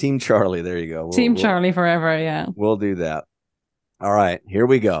 Team Charlie. There you go. Team Charlie forever. Yeah. We'll do that. All right. Here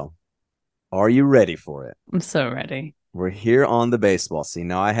we go. Are you ready for it? I'm so ready. We're here on the baseball scene.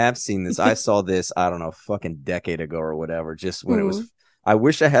 Now, I have seen this. I saw this, I don't know, fucking decade ago or whatever, just when it was. I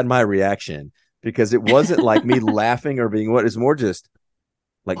wish I had my reaction because it wasn't like me laughing or being what. It's more just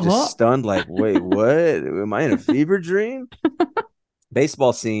like just stunned, like, wait, what? Am I in a fever dream?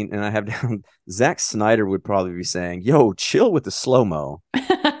 Baseball scene. And I have down Zack Snyder would probably be saying, yo, chill with the slow-mo.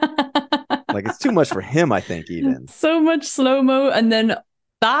 Like, it's too much for him, I think, even. So much slow-mo. And then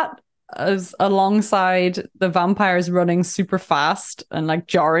that as alongside the vampires running super fast and like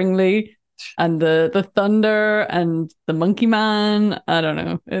jarringly, and the thunder and the monkey man. I don't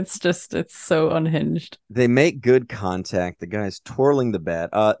know. It's so unhinged. They make good contact. The guy's twirling the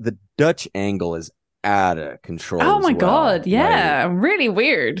bat. The Dutch angle is out of control. Oh my God. Yeah. Like, really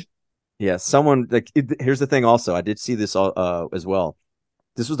weird. Yeah. Someone here's the thing also. I did see this as well.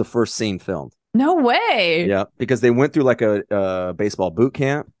 This was the first scene filmed. No way. Yeah, because they went through like a baseball boot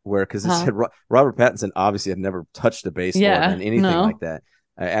camp because it said Robert Pattinson obviously had never touched a baseball and anything like that.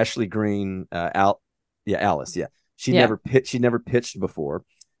 Ashley Greene, Alice, she never pitched before,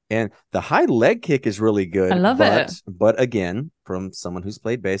 and the high leg kick is really good. I love it. But again, from someone who's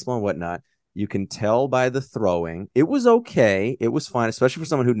played baseball and whatnot, you can tell by the throwing. It was okay. It was fine, especially for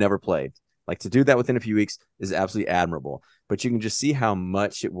someone who'd never played. Like, to do that within a few weeks is absolutely admirable. But you can just see how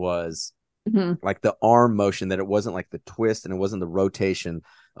much it was. Mm-hmm. Like the arm motion, that it wasn't like the twist and it wasn't the rotation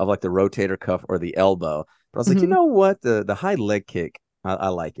of like the rotator cuff or the elbow. But I was like, you know what? The high leg kick, I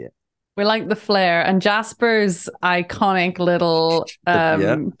like it. We like the flair and Jasper's iconic little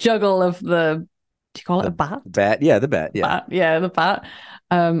juggle of the. Do you call it a bat? Bat, yeah, the bat, yeah, bat. Yeah, the bat.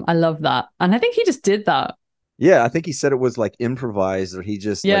 I love that, and I think he just did that. Yeah, I think he said it was like improvised, or he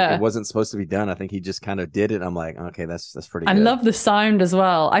just like Yeah. it wasn't supposed to be done. I think he just kind of did it. I'm like, okay, that's pretty I good. love the sound as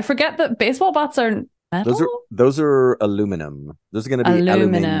well. I forget that baseball bats are metal. Those are aluminum. Those are going to be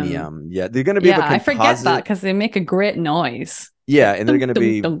aluminium. Yeah, they're going to be of a composite. I forget that because they make a great noise. Yeah, and they're going to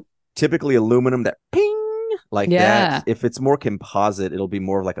be typically aluminum that ping like that. If it's more composite, it'll be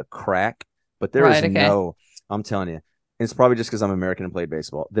more of like a crack. But there is no, I'm telling you, it's probably just because I'm American and played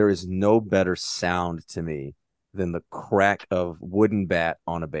baseball. There is no better sound to me than the crack of wooden bat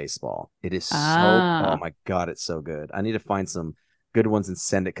on a baseball. It is oh my God, it's so good. I need to find some good ones and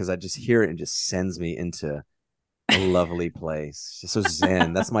send it because I just hear it and just sends me into a lovely place. Just so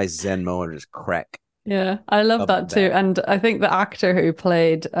zen. That's my zen moment, just crack. Yeah, I love that too. And I think the actor who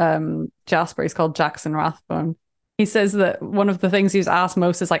played Jasper, he's called Jackson Rathbone. He says that one of the things he was asked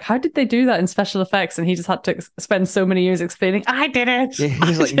most is like, how did they do that in special effects? And he just had to spend so many years explaining, I did it. Yeah,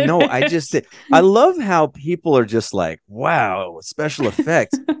 he's like, no, I just did. I love how people are just like, wow, special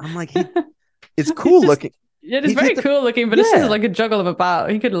effects. I'm like, it's cool looking. It is very cool looking, but it's just like a juggle of a bat.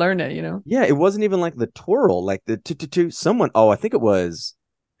 He could learn it, you know? Yeah, it wasn't even like the twirl, like the someone, I think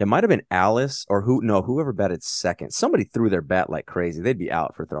it might have been Alice or whoever batted second. Somebody threw their bat like crazy. They'd be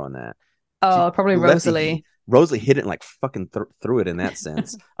out for throwing that. Probably Rosalie. Rosalie hit it and like fucking threw it in that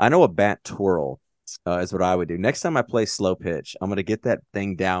sense. I know a bat twirl is what I would do. Next time I play slow pitch, I'm going to get that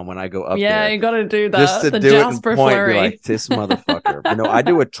thing down when I go up there. Yeah, you got to do that. Just to do Jasper it and point, be like, this motherfucker. I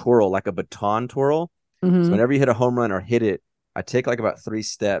do a twirl, like a baton twirl. Mm-hmm. So whenever you hit a home run or hit it, I take like about 3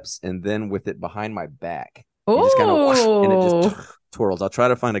 steps and then with it behind my back, you just kind of and it just twirls. I'll try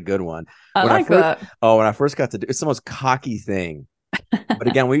to find a good one. I like that. Oh, when I first got to do it's the most cocky thing. But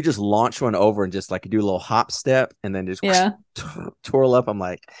again, when you just launch one over and just like do a little hop step and then just twirl up, I'm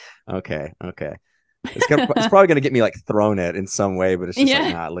like, okay. It's probably going to get me like thrown at in some way, but it's just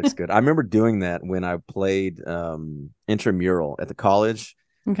like, nah, it looks good. I remember doing that when I played intramural at the college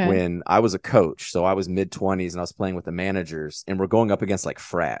when I was a coach. So I was mid-20s and I was playing with the managers and we're going up against like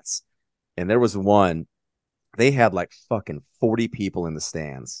frats. And there was one, they had like fucking 40 people in the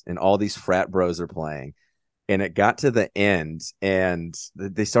stands and all these frat bros are playing. And it got to the end and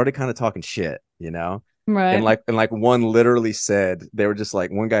they started kind of talking shit, you know? Right. And like one literally said, they were just like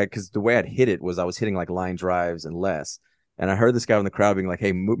one guy, because the way I'd hit it was I was hitting like line drives and less. And I heard this guy in the crowd being like,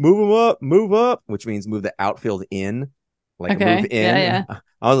 hey, move up, which means move the outfield in, like move in. Yeah.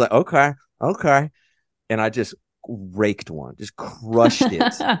 I was like, okay. And I just raked one, just crushed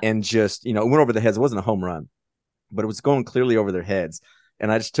it. And just, it went over the heads. It wasn't a home run, but it was going clearly over their heads.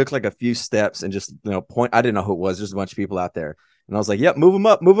 And I just took like a few steps and just, point. I didn't know who it was. There's a bunch of people out there. And I was like, yep, move them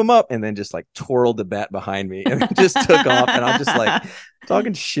up. And then just like twirled the bat behind me and just took off. And I'm just like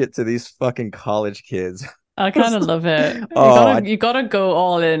talking shit to these fucking college kids. I kind of love it. You gotta go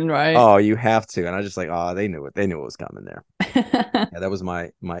all in, right? Oh, you have to. And I just like, they knew it. They knew what was coming there. Yeah, that was my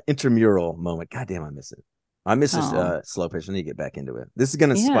intramural moment. God damn, I miss it. I miss this slow pitch. I need to get back into it. This is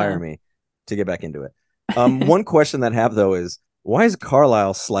going to inspire me to get back into it. One question that I have though is, why is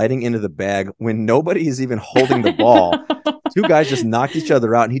Carlisle sliding into the bag when nobody is even holding the ball? 2 guys just knocked each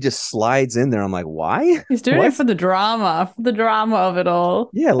other out and he just slides in there. I'm like, why? He's doing it for the drama of it all.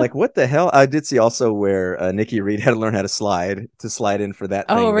 Yeah, like what the hell? I did see also where Nikki Reed had to learn how to slide in for that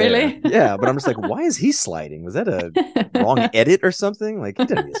thing. Oh, really? There. Yeah, but I'm just like, why is he sliding? Was that a wrong edit or something? Like, he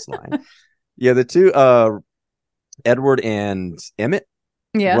didn't need to slide. Yeah, the 2, Edward and Emmett.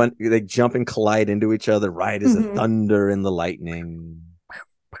 Yeah, they jump and collide into each other right as the thunder and the lightning.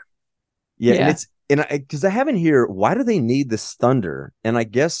 Yeah. And because I have in here, why do they need this thunder? And I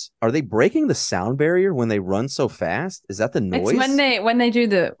guess, are they breaking the sound barrier when they run so fast? Is that the noise? It's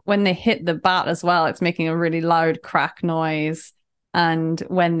when they hit the bat as well, it's making a really loud crack noise. And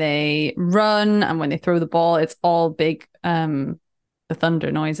when they run and when they throw the ball, it's all big. The thunder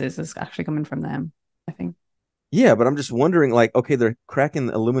noises is actually coming from them, I think. Yeah, but I'm just wondering, like, okay, they're cracking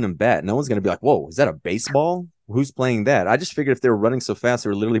the aluminum bat. No one's going to be like, whoa, is that a baseball? Who's playing that? I just figured if they were running so fast, they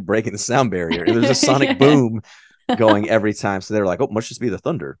were literally breaking the sound barrier. And there's a sonic boom going every time. So they're like, oh, must just be the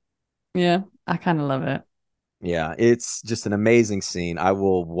thunder. Yeah, I kind of love it. Yeah, it's just an amazing scene. I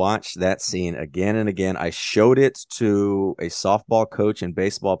will watch that scene again and again. I showed it to a softball coach and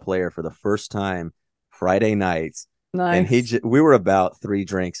baseball player for the first time Friday nights. Nice. And we were about 3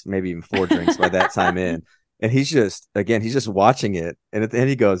 drinks, maybe even 4 drinks by that time in. And he's just watching it. And at the end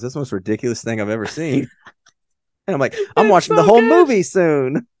he goes, that's the most ridiculous thing I've ever seen. And I'm like, I'm watching the whole movie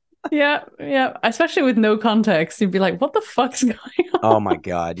soon. Yeah, yeah. Especially with no context, you'd be like, "What the fuck's going Oh on?" my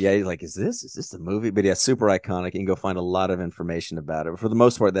God. Yeah, he's like, is this a movie? But yeah, super iconic. You can go find a lot of information about it. But for the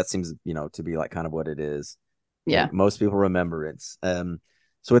most part, that seems, to be like kind of what it is. Yeah. Like most people remember it.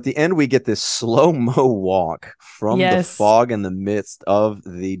 So at the end, we get this slow-mo walk from the Yes. fog in the midst of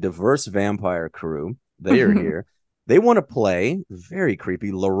the diverse vampire crew. They are here. They want to play. Very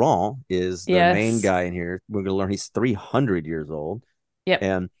creepy. Laurent is the main Yes. guy in here. We're going to learn he's 300 years old. Yep.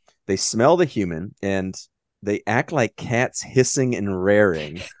 And they smell the human and they act like cats hissing and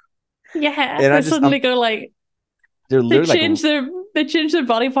raring. Yeah. And They suddenly go like they're they literally like, change their they change their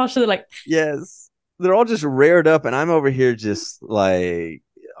body posture. They're like, yes, they're all just reared up. And I'm over here just like,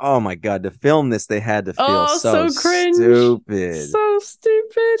 oh my God, to film this, they had to feel oh, so so cringe. stupid. So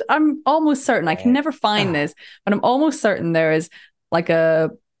stupid. I'm almost certain I can And- never find this, but I'm almost certain there is like a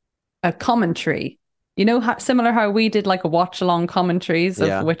commentary. You know, how, similar how we did like a watch along commentaries of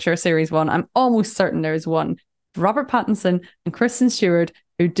Yeah. Witcher series one. I'm almost certain there's one. Robert Pattinson and Kristen Stewart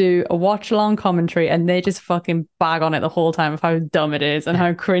who do a watch along commentary and they just fucking bag on it the whole time of how dumb it is and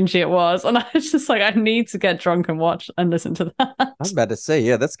how cringy it was. And I was just like, I need to get drunk and watch and listen to that. I was about to say,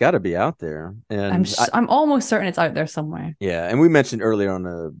 yeah, that's got to be out there. And I'm almost certain it's out there somewhere. yeah, and we mentioned earlier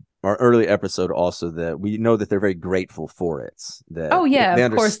on our early episode also that we know that they're very grateful for it. That Oh yeah, they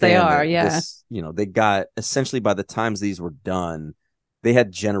of course they understand are. that Yeah. this, they got essentially by the times these were done, they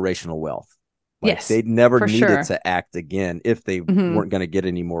had generational wealth. Like Yes, they never for needed sure. to act again if they Mhm. weren't going to get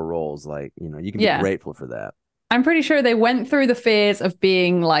any more roles. Like, you can be Yeah. grateful for that. I'm pretty sure they went through the phase of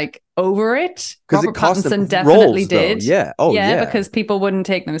being like over it. Because it Robert cost them Pattinson definitely roles, though. did. Yeah. Oh, yeah. because people wouldn't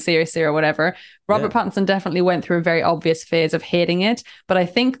take them seriously or whatever. Robert Pattinson definitely went through a very obvious phase of hating it, but I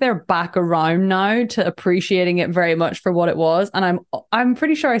think they're back around now to appreciating it very much for what it was. And I'm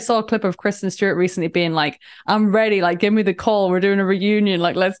pretty sure I saw a clip of Kristen Stewart recently being like, "I'm ready. Like, give me the call. We're doing a reunion.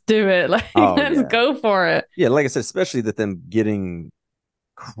 Like, let's do it. Like, let's go for it." Yeah, like I said, especially that them getting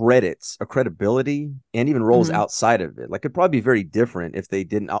credits or credibility and even roles outside of it. Like it'd probably be very different if they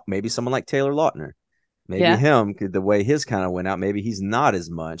didn't. Maybe someone like Taylor Lautner, maybe him, the way his kind of went out. Maybe he's not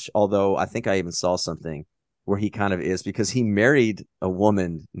as much. Although I think I even saw something where he kind of is because he married a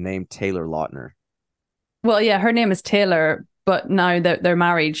woman named Taylor Lautner. Well, yeah, her name is Taylor, but now that they're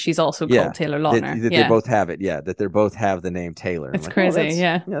married, she's also called Taylor Lautner. They both have it. Yeah, that they both have the name Taylor. It's like, crazy.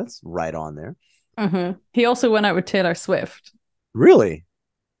 Yeah, that's right on there. He also went out with Taylor Swift. Really?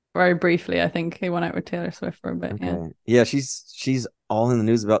 Very briefly, I think he went out with Taylor Swift for a bit. Okay. Yeah, she's all in the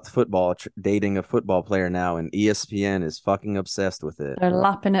news about the football, dating a football player now, and ESPN is fucking obsessed with it. They're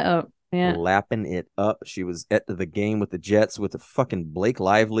lapping it up. Yeah, lapping it up. She was at the game with the Jets with the fucking Blake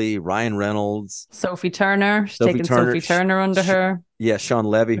Lively, Ryan Reynolds, Sophie Turner. She's taking Sophie Turner under her. Yeah, Sean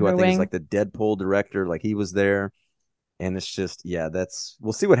Levy, who I think wing. is like the Deadpool director, like he was there, and it's just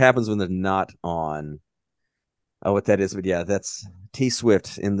we'll see what happens when they're not on. Oh, what that is, but yeah, that's T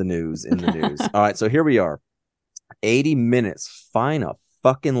Swift in the news. All right, so here we are. 80 minutes. Fine a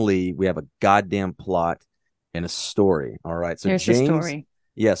fucking lead. We have a goddamn plot and a story. All right. So here's James, the story.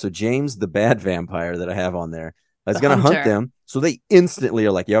 Yeah, so James, the bad vampire that I have on there, is going to hunt them. So they instantly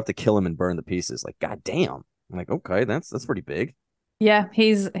are like, you have to kill him and burn the pieces. Like, goddamn. I'm like, okay, that's pretty big. Yeah,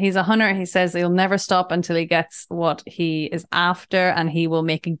 he's a hunter. He says he'll never stop until he gets what he is after, and he will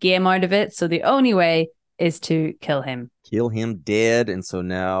make a game out of it. So the only way is to kill him. Kill him dead. And so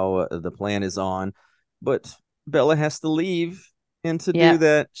now the plan is on. But Bella has to leave. And to do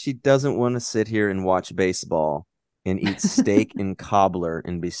that, she doesn't want to sit here and watch baseball and eat steak and cobbler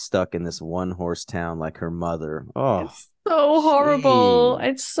and be stuck in this one-horse town like her mother. Oh, it's so horrible.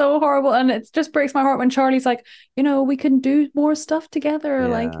 It's so horrible. And it just breaks my heart when Charlie's like, we can do more stuff together. Yeah.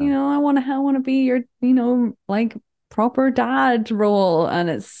 Like, I want to be your, like proper dad role. And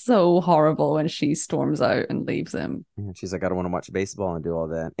it's so horrible when she storms out and leaves him. And she's like, I don't want to watch baseball and do all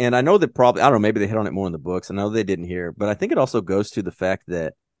that. And I know that probably, I don't know, maybe they hit on it more in the books. I know they didn't here, but I think it also goes to the fact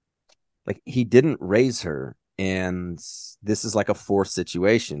that like he didn't raise her. And this is like a forced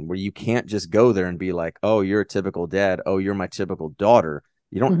situation where you can't just go there and be like, oh, you're a typical dad. Oh, you're my typical daughter.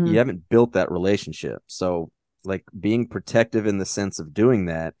 You haven't built that relationship. So like being protective in the sense of doing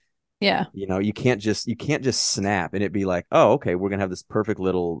that. Yeah. You can't just snap and it be like, oh, okay, we're going to have this perfect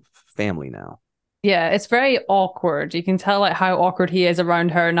little family now. Yeah, it's very awkward. You can tell like how awkward he is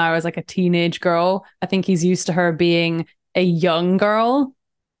around her now as like a teenage girl. I think he's used to her being a young girl.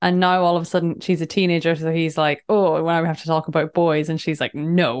 And now all of a sudden she's a teenager, so he's like, "Oh, when I have to talk about boys," and she's like,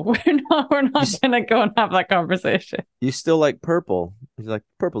 "No, we're not gonna go and have that conversation." You still like purple? He's like,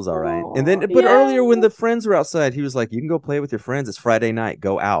 "Purple's all right." And then, but earlier when the friends were outside, he was like, "You can go play with your friends. It's Friday night.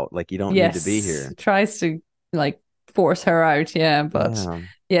 Go out. Like you don't need to be here." Tries to like force her out, but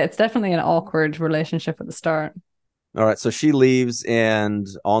Yeah, it's definitely an awkward relationship at the start. All right, so she leaves, and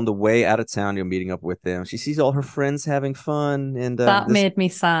on the way out of town, you're meeting up with them. She sees all her friends having fun, and That this made me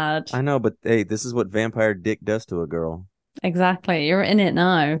sad. I know, but hey, this is what vampire dick does to a girl. Exactly. You're in it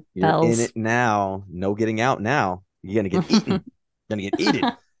now, You're in Bells. it now. No getting out now. You're gonna get eaten. You're gonna get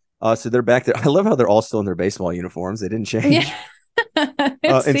eaten. So they're back there. I love how they're all still in their baseball uniforms. They didn't change. Yeah.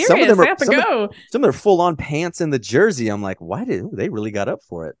 It's And serious. some of them They are have to go. some of them are full on pants in the jersey. I'm like, why did they really got up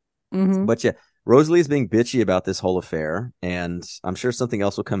for it? Hmm. But yeah, Rosalie is being bitchy about this whole affair, and I'm sure something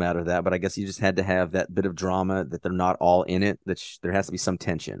else will come out of that. But I guess you just had to have that bit of drama that they're not all in it. That there has to be some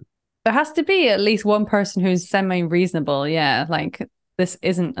tension. There has to be at least one person who's semi-reasonable. Yeah, like this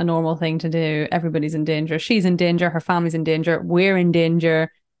isn't a normal thing to do. Everybody's in danger. She's in danger. Her family's in danger. We're in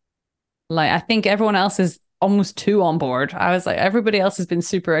danger. Like, I think everyone else is almost too on board. I was like, everybody else has been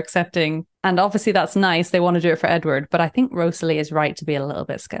super accepting. And obviously that's nice. They want to do it for Edward. But I think Rosalie is right to be a little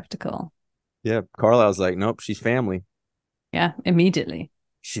bit skeptical. Yeah, Carlisle's like, nope, she's family. Yeah, immediately.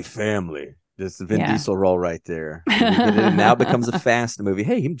 She family. This Vin Yeah. Diesel role right there. It now becomes a fast movie.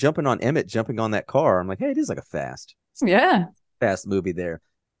 Hey, him jumping on Emmett, jumping on that car. I'm like, hey, it is like a fast Yeah. movie there.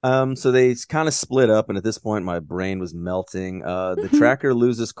 So they kind of split up, and at this point, my brain was melting. The tracker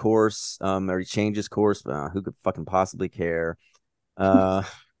loses course, or he changes course. Who could fucking possibly care? I'm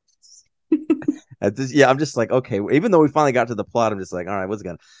just like, okay. Even though we finally got to the plot, I'm just like, all right,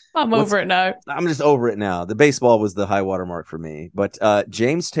 I'm over it now. I'm just over it now. The baseball was the high water mark for me. But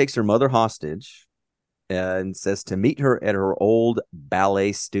James takes her mother hostage and says to meet her at her old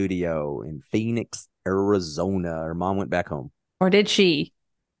ballet studio in Phoenix, Arizona. Her mom went back home. Or did she?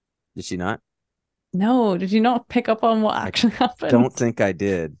 Did she not? No, did you not pick up on what actually happened? Don't think I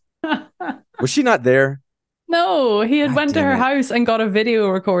did. Was she not there? No, he had God went to damn her it. house and got a video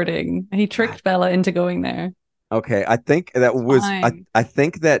recording. He tricked Bella into going there. Okay, I think that was fine. I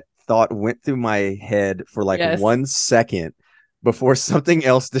think that thought went through my head for like Yes. 1 second before something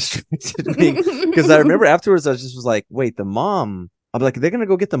else distracted me. Because I remember afterwards I just was like, wait, the mom. I'm like, they're gonna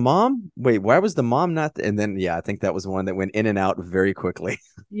go get the mom? Wait, why was the mom not and then yeah, I think that was one that went in and out very quickly.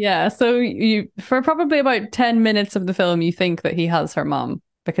 Yeah, so you for probably about 10 minutes of the film you think that he has her mom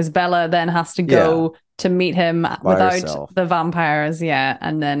because Bella then has to go to meet him without herself. the vampires, yeah,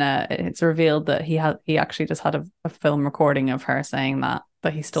 and then it's revealed that he actually just had a film recording of her saying that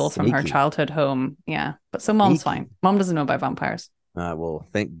he stole from her Sneaky. childhood home. Yeah, but so mom's Sneaky. fine. Mom doesn't know about vampires. Well,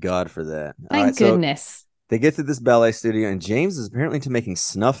 thank God for that. All Thank right, so goodness. they get to this ballet studio, and James is apparently into making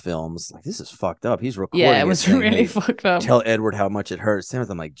snuff films. Like, this is fucked up. He's recording Yeah, it was saying, really "Hey, fucked up. tell Edward how much it hurts." Sam,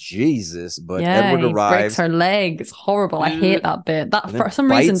 I'm like, Jesus. But Yeah, Edward he breaks arrives. her leg. It's horrible. I hate that bit. That And then for some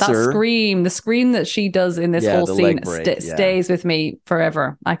reason, bites that her. the scream that she does in this Yeah, whole the scene leg break, yeah. stays with me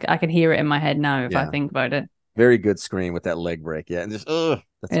forever. I can hear it in my head now if I Yeah. think about it. Very good scream with that leg break. Yeah. And just, that's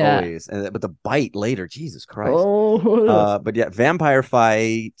Yeah. always. But the bite later, Jesus Christ. Oh, But yeah, vampire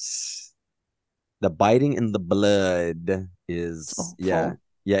fights. The biting in the blood is, awful. yeah.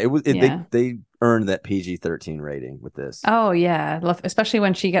 Yeah, Yeah. they earned that PG-13 rating with this. Oh yeah, especially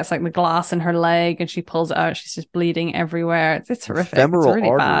when she gets like the glass in her leg and she pulls it out. She's just bleeding everywhere. It's horrific. Femoral it's really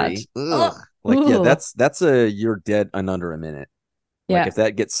artery. bad. Ugh. Like, yeah, Ugh. that's a you're dead in under a minute. Like, Yeah. if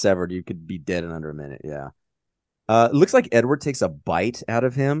that gets severed, you could be dead in under a minute. Yeah. It looks like Edward takes a bite out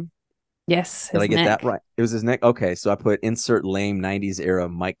of him. Yes. Did I his get neck. that right? It was his neck. Okay, so I put insert lame 90s era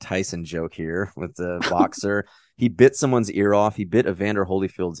Mike Tyson joke here with the boxer. He bit someone's ear off. He bit Evander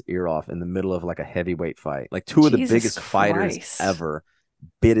Holyfield's ear off in the middle of like a heavyweight fight. Like two of the Jesus biggest fighters Christ. ever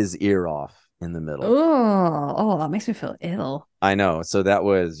bit his ear off in the middle. Oh, that makes me feel ill. I know. So that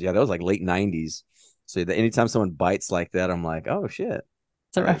was like late 90s. So anytime someone bites like that, I'm like, oh shit.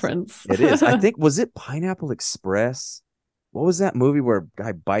 It's a Yes, reference. It is. I think, was it Pineapple Express? What was that movie where a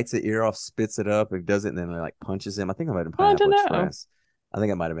guy bites the ear off, spits it up, and does it, and then like punches him? I think it might have been I Pineapple don't know. Express. I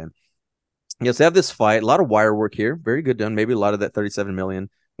think it might have been. Yes, they have this fight. A lot of wire work here. Very good done. Maybe a lot of that 37 million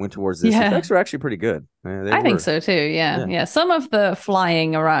went towards this. Yeah. The effects are actually pretty good. I think so too. Yeah. Yeah. Some of the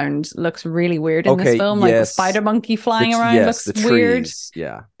flying around looks really weird in Okay, this film. Like the yes. spider monkey flying around Yes, looks the weird. trees.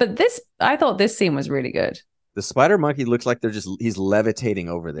 Yeah. But I thought this scene was really good. The spider monkey looks like he's levitating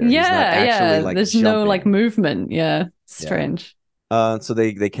over there. He's not Yeah, actually yeah. like There's jumping. no like movement. Yeah. Strange. So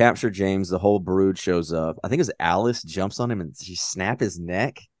they capture James. The whole brood shows up. I think it was Alice jumps on him and she snap his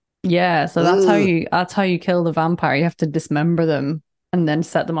neck. Yeah. So that's how you kill the vampire. You have to dismember them and then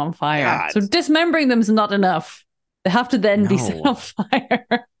set them on fire. God. So dismembering them is not enough. They have to then be set No. on fire.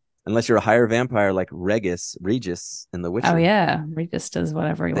 Unless you're a higher vampire like Regis in The Witcher. Oh yeah, Regis does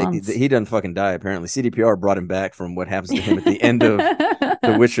whatever he wants. He doesn't fucking die, apparently. CDPR brought him back from what happens to him at the end of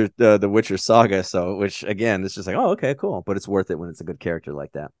The the Witcher saga. So, which again, it's just like, oh, okay, cool. But it's worth it when it's a good character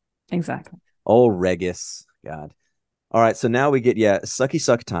like that. Exactly. Oh, Regis, God. All right, so now we get sucky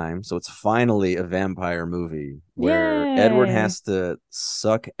suck time. So it's finally a vampire movie where Edward Yay. has to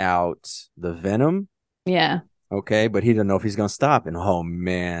suck out the venom. Yeah. Okay, but he doesn't know if he's gonna stop. And oh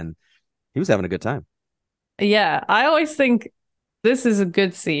man, he was having a good time. Yeah. I always think this is a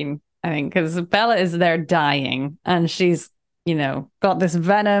good scene, I think, because Bella is there dying and she's, got this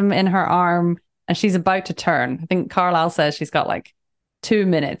venom in her arm and she's about to turn. I think Carlisle says she's got like 2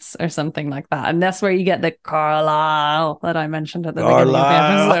 minutes or something like that. And that's where you get the Carlisle that I mentioned at the beginning of the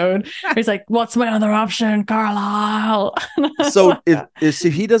episode. He's like, what's my other option, Carlisle? So if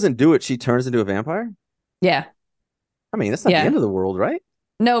he doesn't do it, she turns into a vampire? Yeah. I mean, that's not the end of the world, right?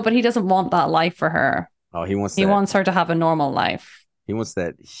 No, but he doesn't want that life for her. Oh, he wants her to have a normal life. He wants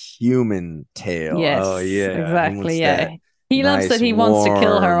that human tale. Yes, oh, yeah. Exactly, He loves that he wants to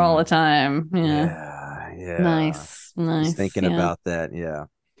kill her all the time. Yeah. Nice. He's thinking about that, yeah.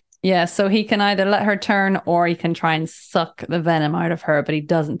 Yeah, so he can either let her turn or he can try and suck the venom out of her, but he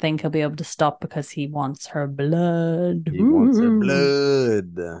doesn't think he'll be able to stop because he wants her blood. He wants her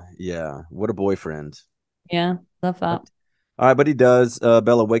blood. Yeah, what a boyfriend. Yeah, love that. All right, but he does.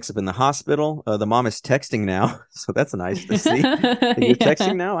 Bella wakes up in the hospital. The mom is texting now, so that's nice to see. You're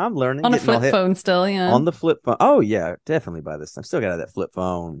texting now? I'm learning. On a flip phone still, yeah. On the flip phone. Oh, yeah, definitely by this time. Still got that flip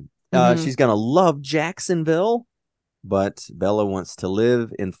phone. She's going to love Jacksonville, but Bella wants to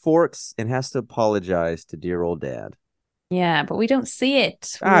live in Forks and has to apologize to dear old dad. Yeah, but we don't see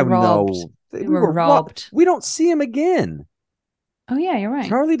it. I know. We were robbed. We don't see him again. Oh, yeah, you're right.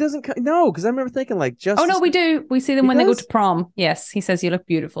 Charlie doesn't no, because I remember thinking like just. Oh, no, we do. We see them when they go to prom. Yes, he says, you look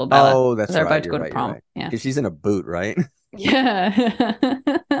beautiful, Bella. Oh, that's right. They're about to go to prom. Right. Yeah. Because she's in a boot, right? Yeah.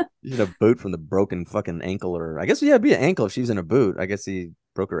 She's in a boot from the broken fucking ankle, or I guess, it'd be an ankle if she's in a boot. I guess he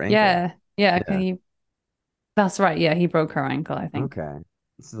broke her ankle. Yeah. That's right. Yeah, he broke her ankle, I think. Okay.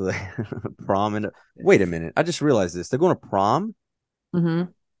 So prom and wait a minute. I just realized this. They're going to prom?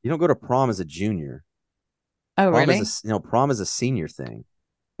 Mm-hmm. You don't go to prom as a junior. Oh, prom really? Prom is a senior thing.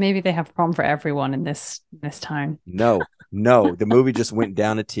 Maybe they have prom for everyone in this town. No. The movie just went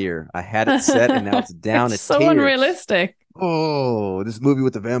down a tier. I had it set, and now it's down a tier. So unrealistic. Oh, this movie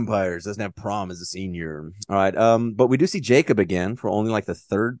with the vampires doesn't have prom as a senior. All right. But we do see Jacob again for only like the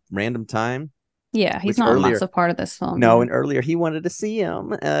third random time. Yeah, he's not a massive part of this film. No, and earlier he wanted to see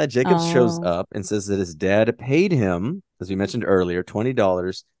him. Jacob shows up and says that his dad paid him, as we mentioned earlier,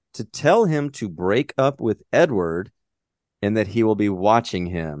 $20 to tell him to break up with Edward and that he will be watching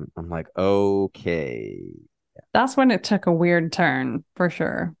him. I'm like, okay. That's when it took a weird turn, for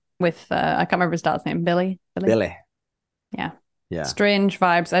sure. With, I can't remember his dad's name, Billy? Yeah. Strange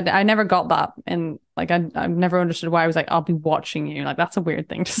vibes. I never got that. And like, I never understood why I was like, I'll be watching you. Like, that's a weird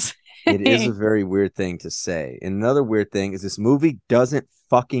thing to say. It is a very weird thing to say. And another weird thing is this movie doesn't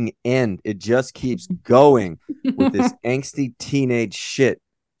fucking end. It just keeps going with this angsty teenage shit.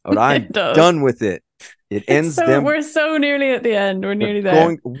 But I'm done with it. It ends we're so nearly at the end. We're nearly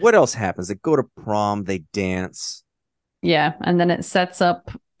there. What else happens? They go to prom, they dance. Yeah, and then it sets up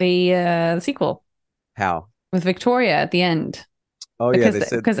the sequel. How? With Victoria at the end. Oh,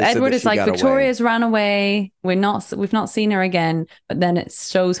 because Edward is like, Victoria's ran away. We've not seen her again. But then it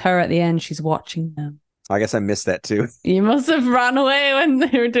shows her at the end. She's watching them. I guess I missed that too. You must have ran away when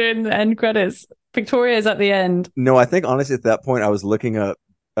they were doing the end credits. Victoria's at the end. No, I think honestly at that point I was looking up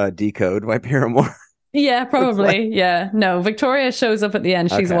Decode by Paramore. Yeah, probably. Yeah. No, Victoria shows up at the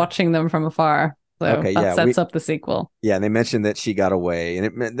end. She's watching them from afar. So that sets up the sequel. Yeah, and they mentioned that she got away,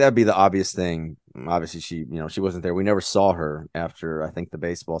 and that'd be the obvious thing. Obviously, she wasn't there. We never saw her after, I think, the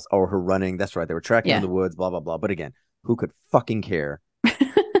baseballs or her running. That's right. They were tracking in the woods, blah, blah, blah. But again, who could fucking care?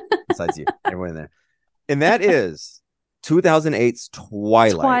 Besides you, everyone in there. And that is 2008's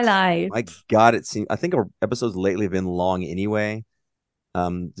Twilight. My God, I think our episodes lately have been long anyway.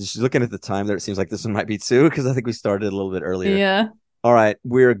 Just looking at the time there, it seems like this one might be too, because I think we started a little bit earlier. Yeah. All right,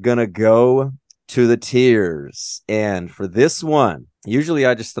 we're gonna go to the tiers, and for this one, usually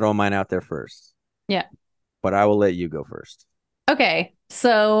I just throw mine out there first. Yeah. But I will let you go first. Okay,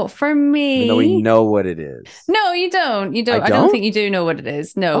 so for me, even though we know what it is. No, you don't. You don't. I don't think you do know what it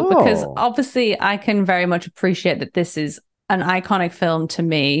is. No, because obviously I can very much appreciate that this is an iconic film to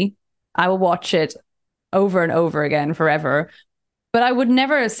me. I will watch it over and over again forever. But I would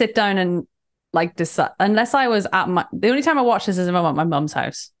never sit down and like decide unless I was the only time I watch this is if I'm at my mum's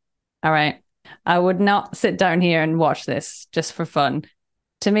house. All right. I would not sit down here and watch this just for fun.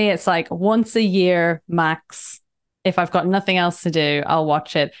 To me, it's like once a year max. If I've got nothing else to do, I'll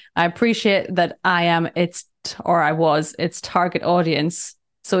watch it. I appreciate that I was its target audience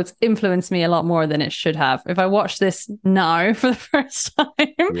So it's influenced me a lot more than it should have. If I watch this now for the first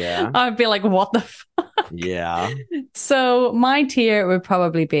time, Yeah. I'd be like, what the fuck? Yeah. So my tier would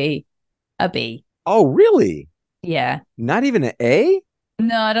probably be a B. Oh, really? Yeah. Not even an A?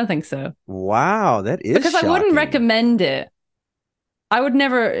 No, I don't think so. Wow, that is Because I wouldn't shocking. recommend it. I would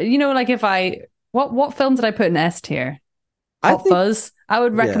never, like if what film did I put in S tier? Hot Fuzz. I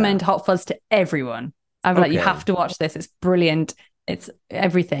would recommend Hot Fuzz to everyone. I'd be like, you have to watch this. It's brilliant. It's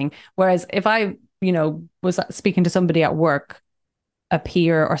everything. Whereas if I, was speaking to somebody at work, a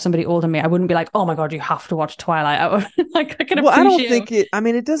peer or somebody older than me, I wouldn't be like, oh my God, you have to watch Twilight. I would, I can appreciate. Well, I don't think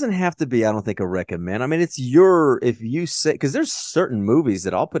it doesn't have to be, I don't think, a recommend. I mean, it's if you say, because there's certain movies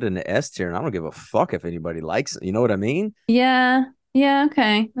that I'll put in the S tier and I don't give a fuck if anybody likes it. You know what I mean? Yeah. Yeah.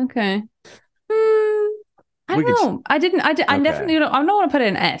 Okay. I don't know. I definitely don't. I don't want to put it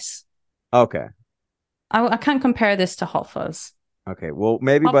in S. Okay. I can't compare this to Hot Fuzz. Okay. Well,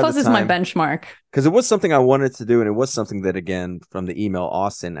 maybe Hot Fuzz is my benchmark. Because it was something I wanted to do, and it was something that, again, from the email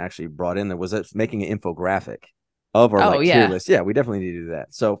Austin actually brought in, that was making an infographic of our tier list. Yeah, we definitely need to do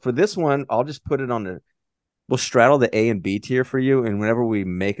that. So for this one, I'll just put it on we'll straddle the A and B tier for you, and whenever we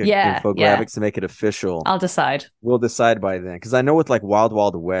make infographics to make it official, I'll decide. We'll decide by then. Because I know with like Wild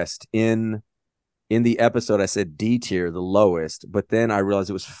Wild West, in the episode I said D tier, the lowest, but then I realized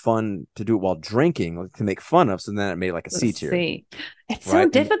it was fun to do it while drinking, to make fun of, so then it made like a C tier. It's so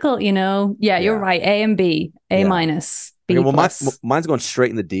difficult, Yeah, you're right. A and B, A minus, B plus. Mine's going straight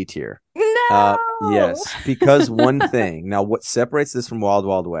in the D tier. No! Yes, because one thing. Now, what separates this from Wild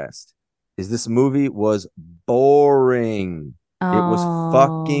Wild West is this movie was boring. It was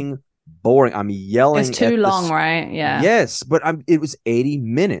fucking boring. I'm yelling. It's too long, right? Yeah. Yes, but it was 80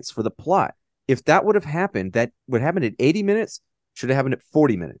 minutes for the plot. If that would have happened, that would happen at 80 minutes, should have happened at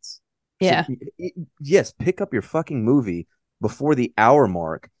 40 minutes. Yeah. Yes, pick up your fucking movie before the hour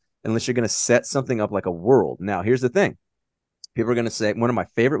mark, unless you're going to set something up like a world. Now, here's the thing. People are going to say, one of my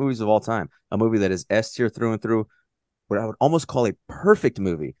favorite movies of all time, a movie that is S tier through and through, what I would almost call a perfect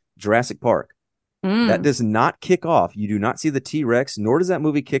movie, Jurassic Park. That does not kick off. You do not see the T-Rex, nor does that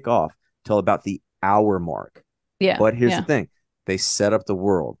movie kick off till about the hour mark. Yeah. But here's the thing. They set up the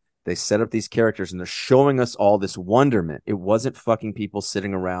world. They set up these characters, and they're showing us all this wonderment. It wasn't fucking people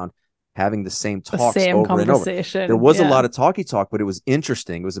sitting around having the same talks over and over. There was a lot of talky talk, but it was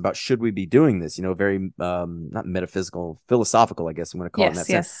interesting. It was about, should we be doing this? Very not metaphysical, philosophical, I guess I'm going to call it in that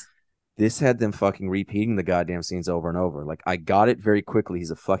sense. This had them fucking repeating the goddamn scenes over and over. Like, I got it very quickly.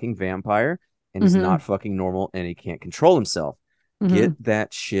 He's a fucking vampire, and he's not fucking normal, and he can't control himself. Get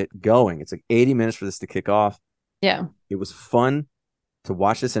that shit going. It's like 80 minutes for this to kick off. Yeah. It was fun to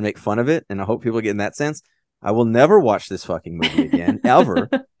watch this and make fun of it, and I hope people get in that sense. I will never watch this fucking movie again, ever,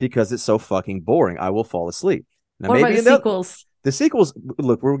 because it's so fucking boring. I will fall asleep. Now, what about the sequels? The sequels,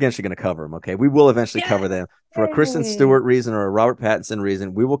 look, we're eventually going to cover them, okay? We will eventually cover them. For a Kristen Stewart reason or a Robert Pattinson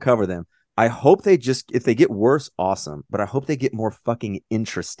reason, we will cover them. I hope if they get worse, awesome, but I hope they get more fucking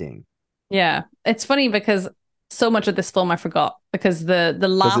interesting. Yeah. It's funny because so much of this film I forgot, because the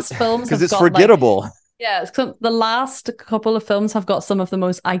last films because it's forgettable. Yeah, so the last couple of films have got some of the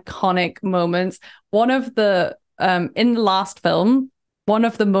most iconic moments. One of the in the last film, one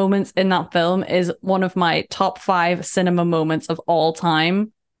of the moments in that film is one of my top 5 cinema moments of all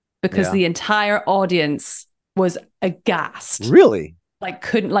time, because the entire audience was aghast. Really?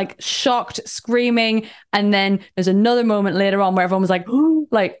 Shocked, screaming, and then there's another moment later on where everyone was like, "Ooh!"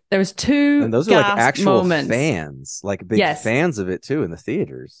 Like there was 2 and those are like actual moments. Fans, like big fans of it too in the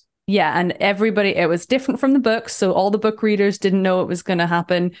theaters. Yeah, and it was different from the books, so all the book readers didn't know it was going to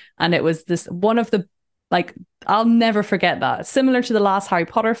happen, and it was this one of the, I'll never forget that. Similar to the last Harry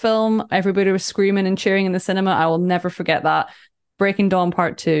Potter film, everybody was screaming and cheering in the cinema. I will never forget that. Breaking Dawn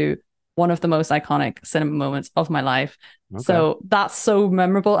Part 2, one of the most iconic cinema moments of my life. Okay. So that's so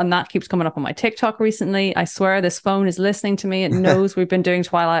memorable, and that keeps coming up on my TikTok recently. I swear this phone is listening to me. It knows we've been doing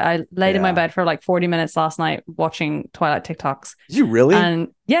Twilight. I laid in my bed for like 40 minutes last night watching Twilight TikToks. Did you really? And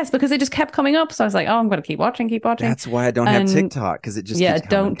yes, because it just kept coming up. So I was like, oh, I'm going to keep watching. That's why I don't have TikTok, because it just keeps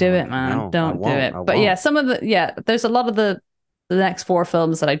don't do it, man. No, don't do it. But yeah, some of there's a lot of the next 4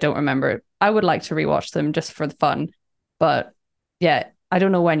 films that I don't remember. I would like to rewatch them just for the fun. But yeah, I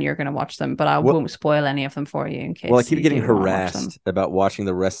don't know when you're going to watch them, but I won't spoil any of them for you in case. Well, I keep getting harassed about watching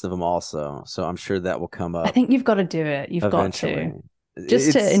the rest of them also, so I'm sure that will come up. I think you've got to do it. You've eventually. Got to.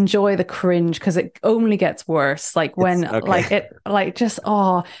 Just to enjoy the cringe, because it only gets worse. Like when,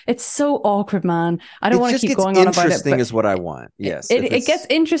 it's so awkward, man. I don't want to keep going on about it. Interesting is what I want. Yes, it gets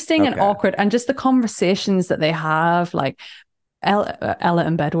interesting and awkward, and just the conversations that they have, like Ella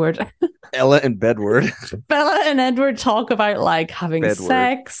and Bedward. Ella and Bedward. Bella and Edward talk about like having Bedward.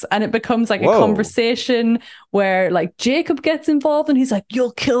 sex, and it becomes like Whoa. a conversation where like Jacob gets involved and he's like,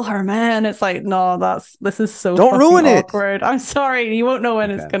 "You'll kill her, man." It's like, no, this is so Don't fucking ruin it. awkward. I'm sorry, you won't know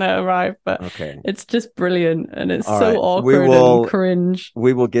when it's gonna arrive, but it's just brilliant and it's so awkward and cringe.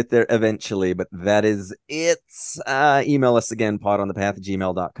 We will get there eventually, but that is it. Email us again,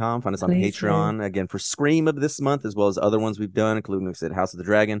 podonthepath@gmail.com. Find us on Patreon again for Scream of this month, as well as other ones we've done, including like I said, House of the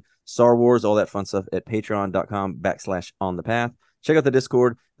Dragon, Star Wars, all that fun stuff at patreon.com/onthepath. Check out the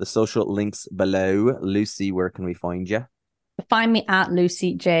Discord, the social links below. Lucy, where can we find you? Find me at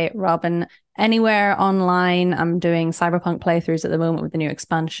Lucy J Robin anywhere online. I'm doing Cyberpunk playthroughs at the moment with the new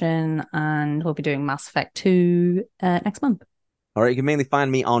expansion, and we'll be doing Mass Effect 2 next month. All right, you can mainly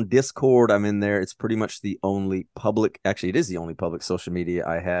find me on Discord. I'm in there. It's pretty much the only public, actually, it is the only public social media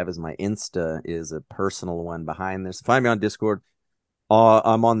I have, as my Insta is a personal one behind this. Find me on Discord.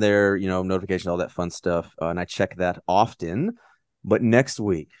 I'm on there, notifications, all that fun stuff, and I check that often. But next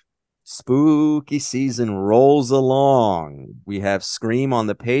week, spooky season rolls along. We have Scream on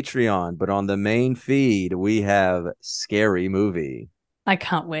the Patreon, but on the main feed, we have Scary Movie. I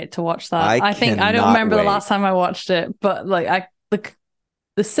can't wait to watch that. I don't remember the last time I watched it, but like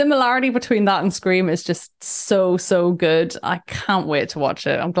the similarity between that and Scream is just so good. I can't wait to watch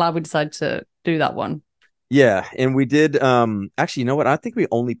it. I'm glad we decided to do that one. Yeah, and we did actually, you know what? I think we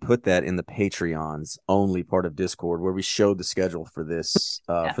only put that in the Patreon's only part of Discord, where we showed the schedule for this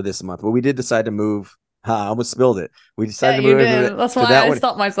for this month. But we did decide to move. I almost spilled it. We decided to move it. That's why I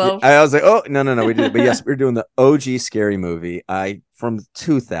stopped myself. I was like, oh, no, we did it. But yes, we're doing the OG Scary Movie. From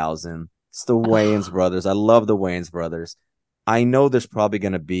 2000. It's the Wayans brothers. I love the Wayans brothers. I know there's probably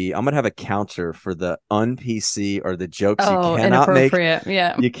going to be, I'm going to have a counter for the un-PC or the jokes you cannot make.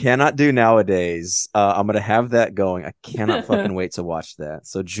 Yeah. You cannot do nowadays. I'm going to have that going. I cannot fucking wait to watch that.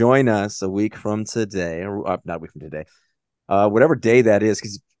 So join us a week from today, or not a week from today, whatever day that is,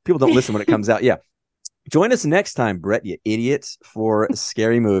 because people don't listen when it comes out. Yeah. Join us next time, Brett, you idiot, for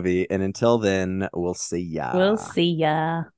Scary Movie. And until then, we'll see ya. We'll see ya.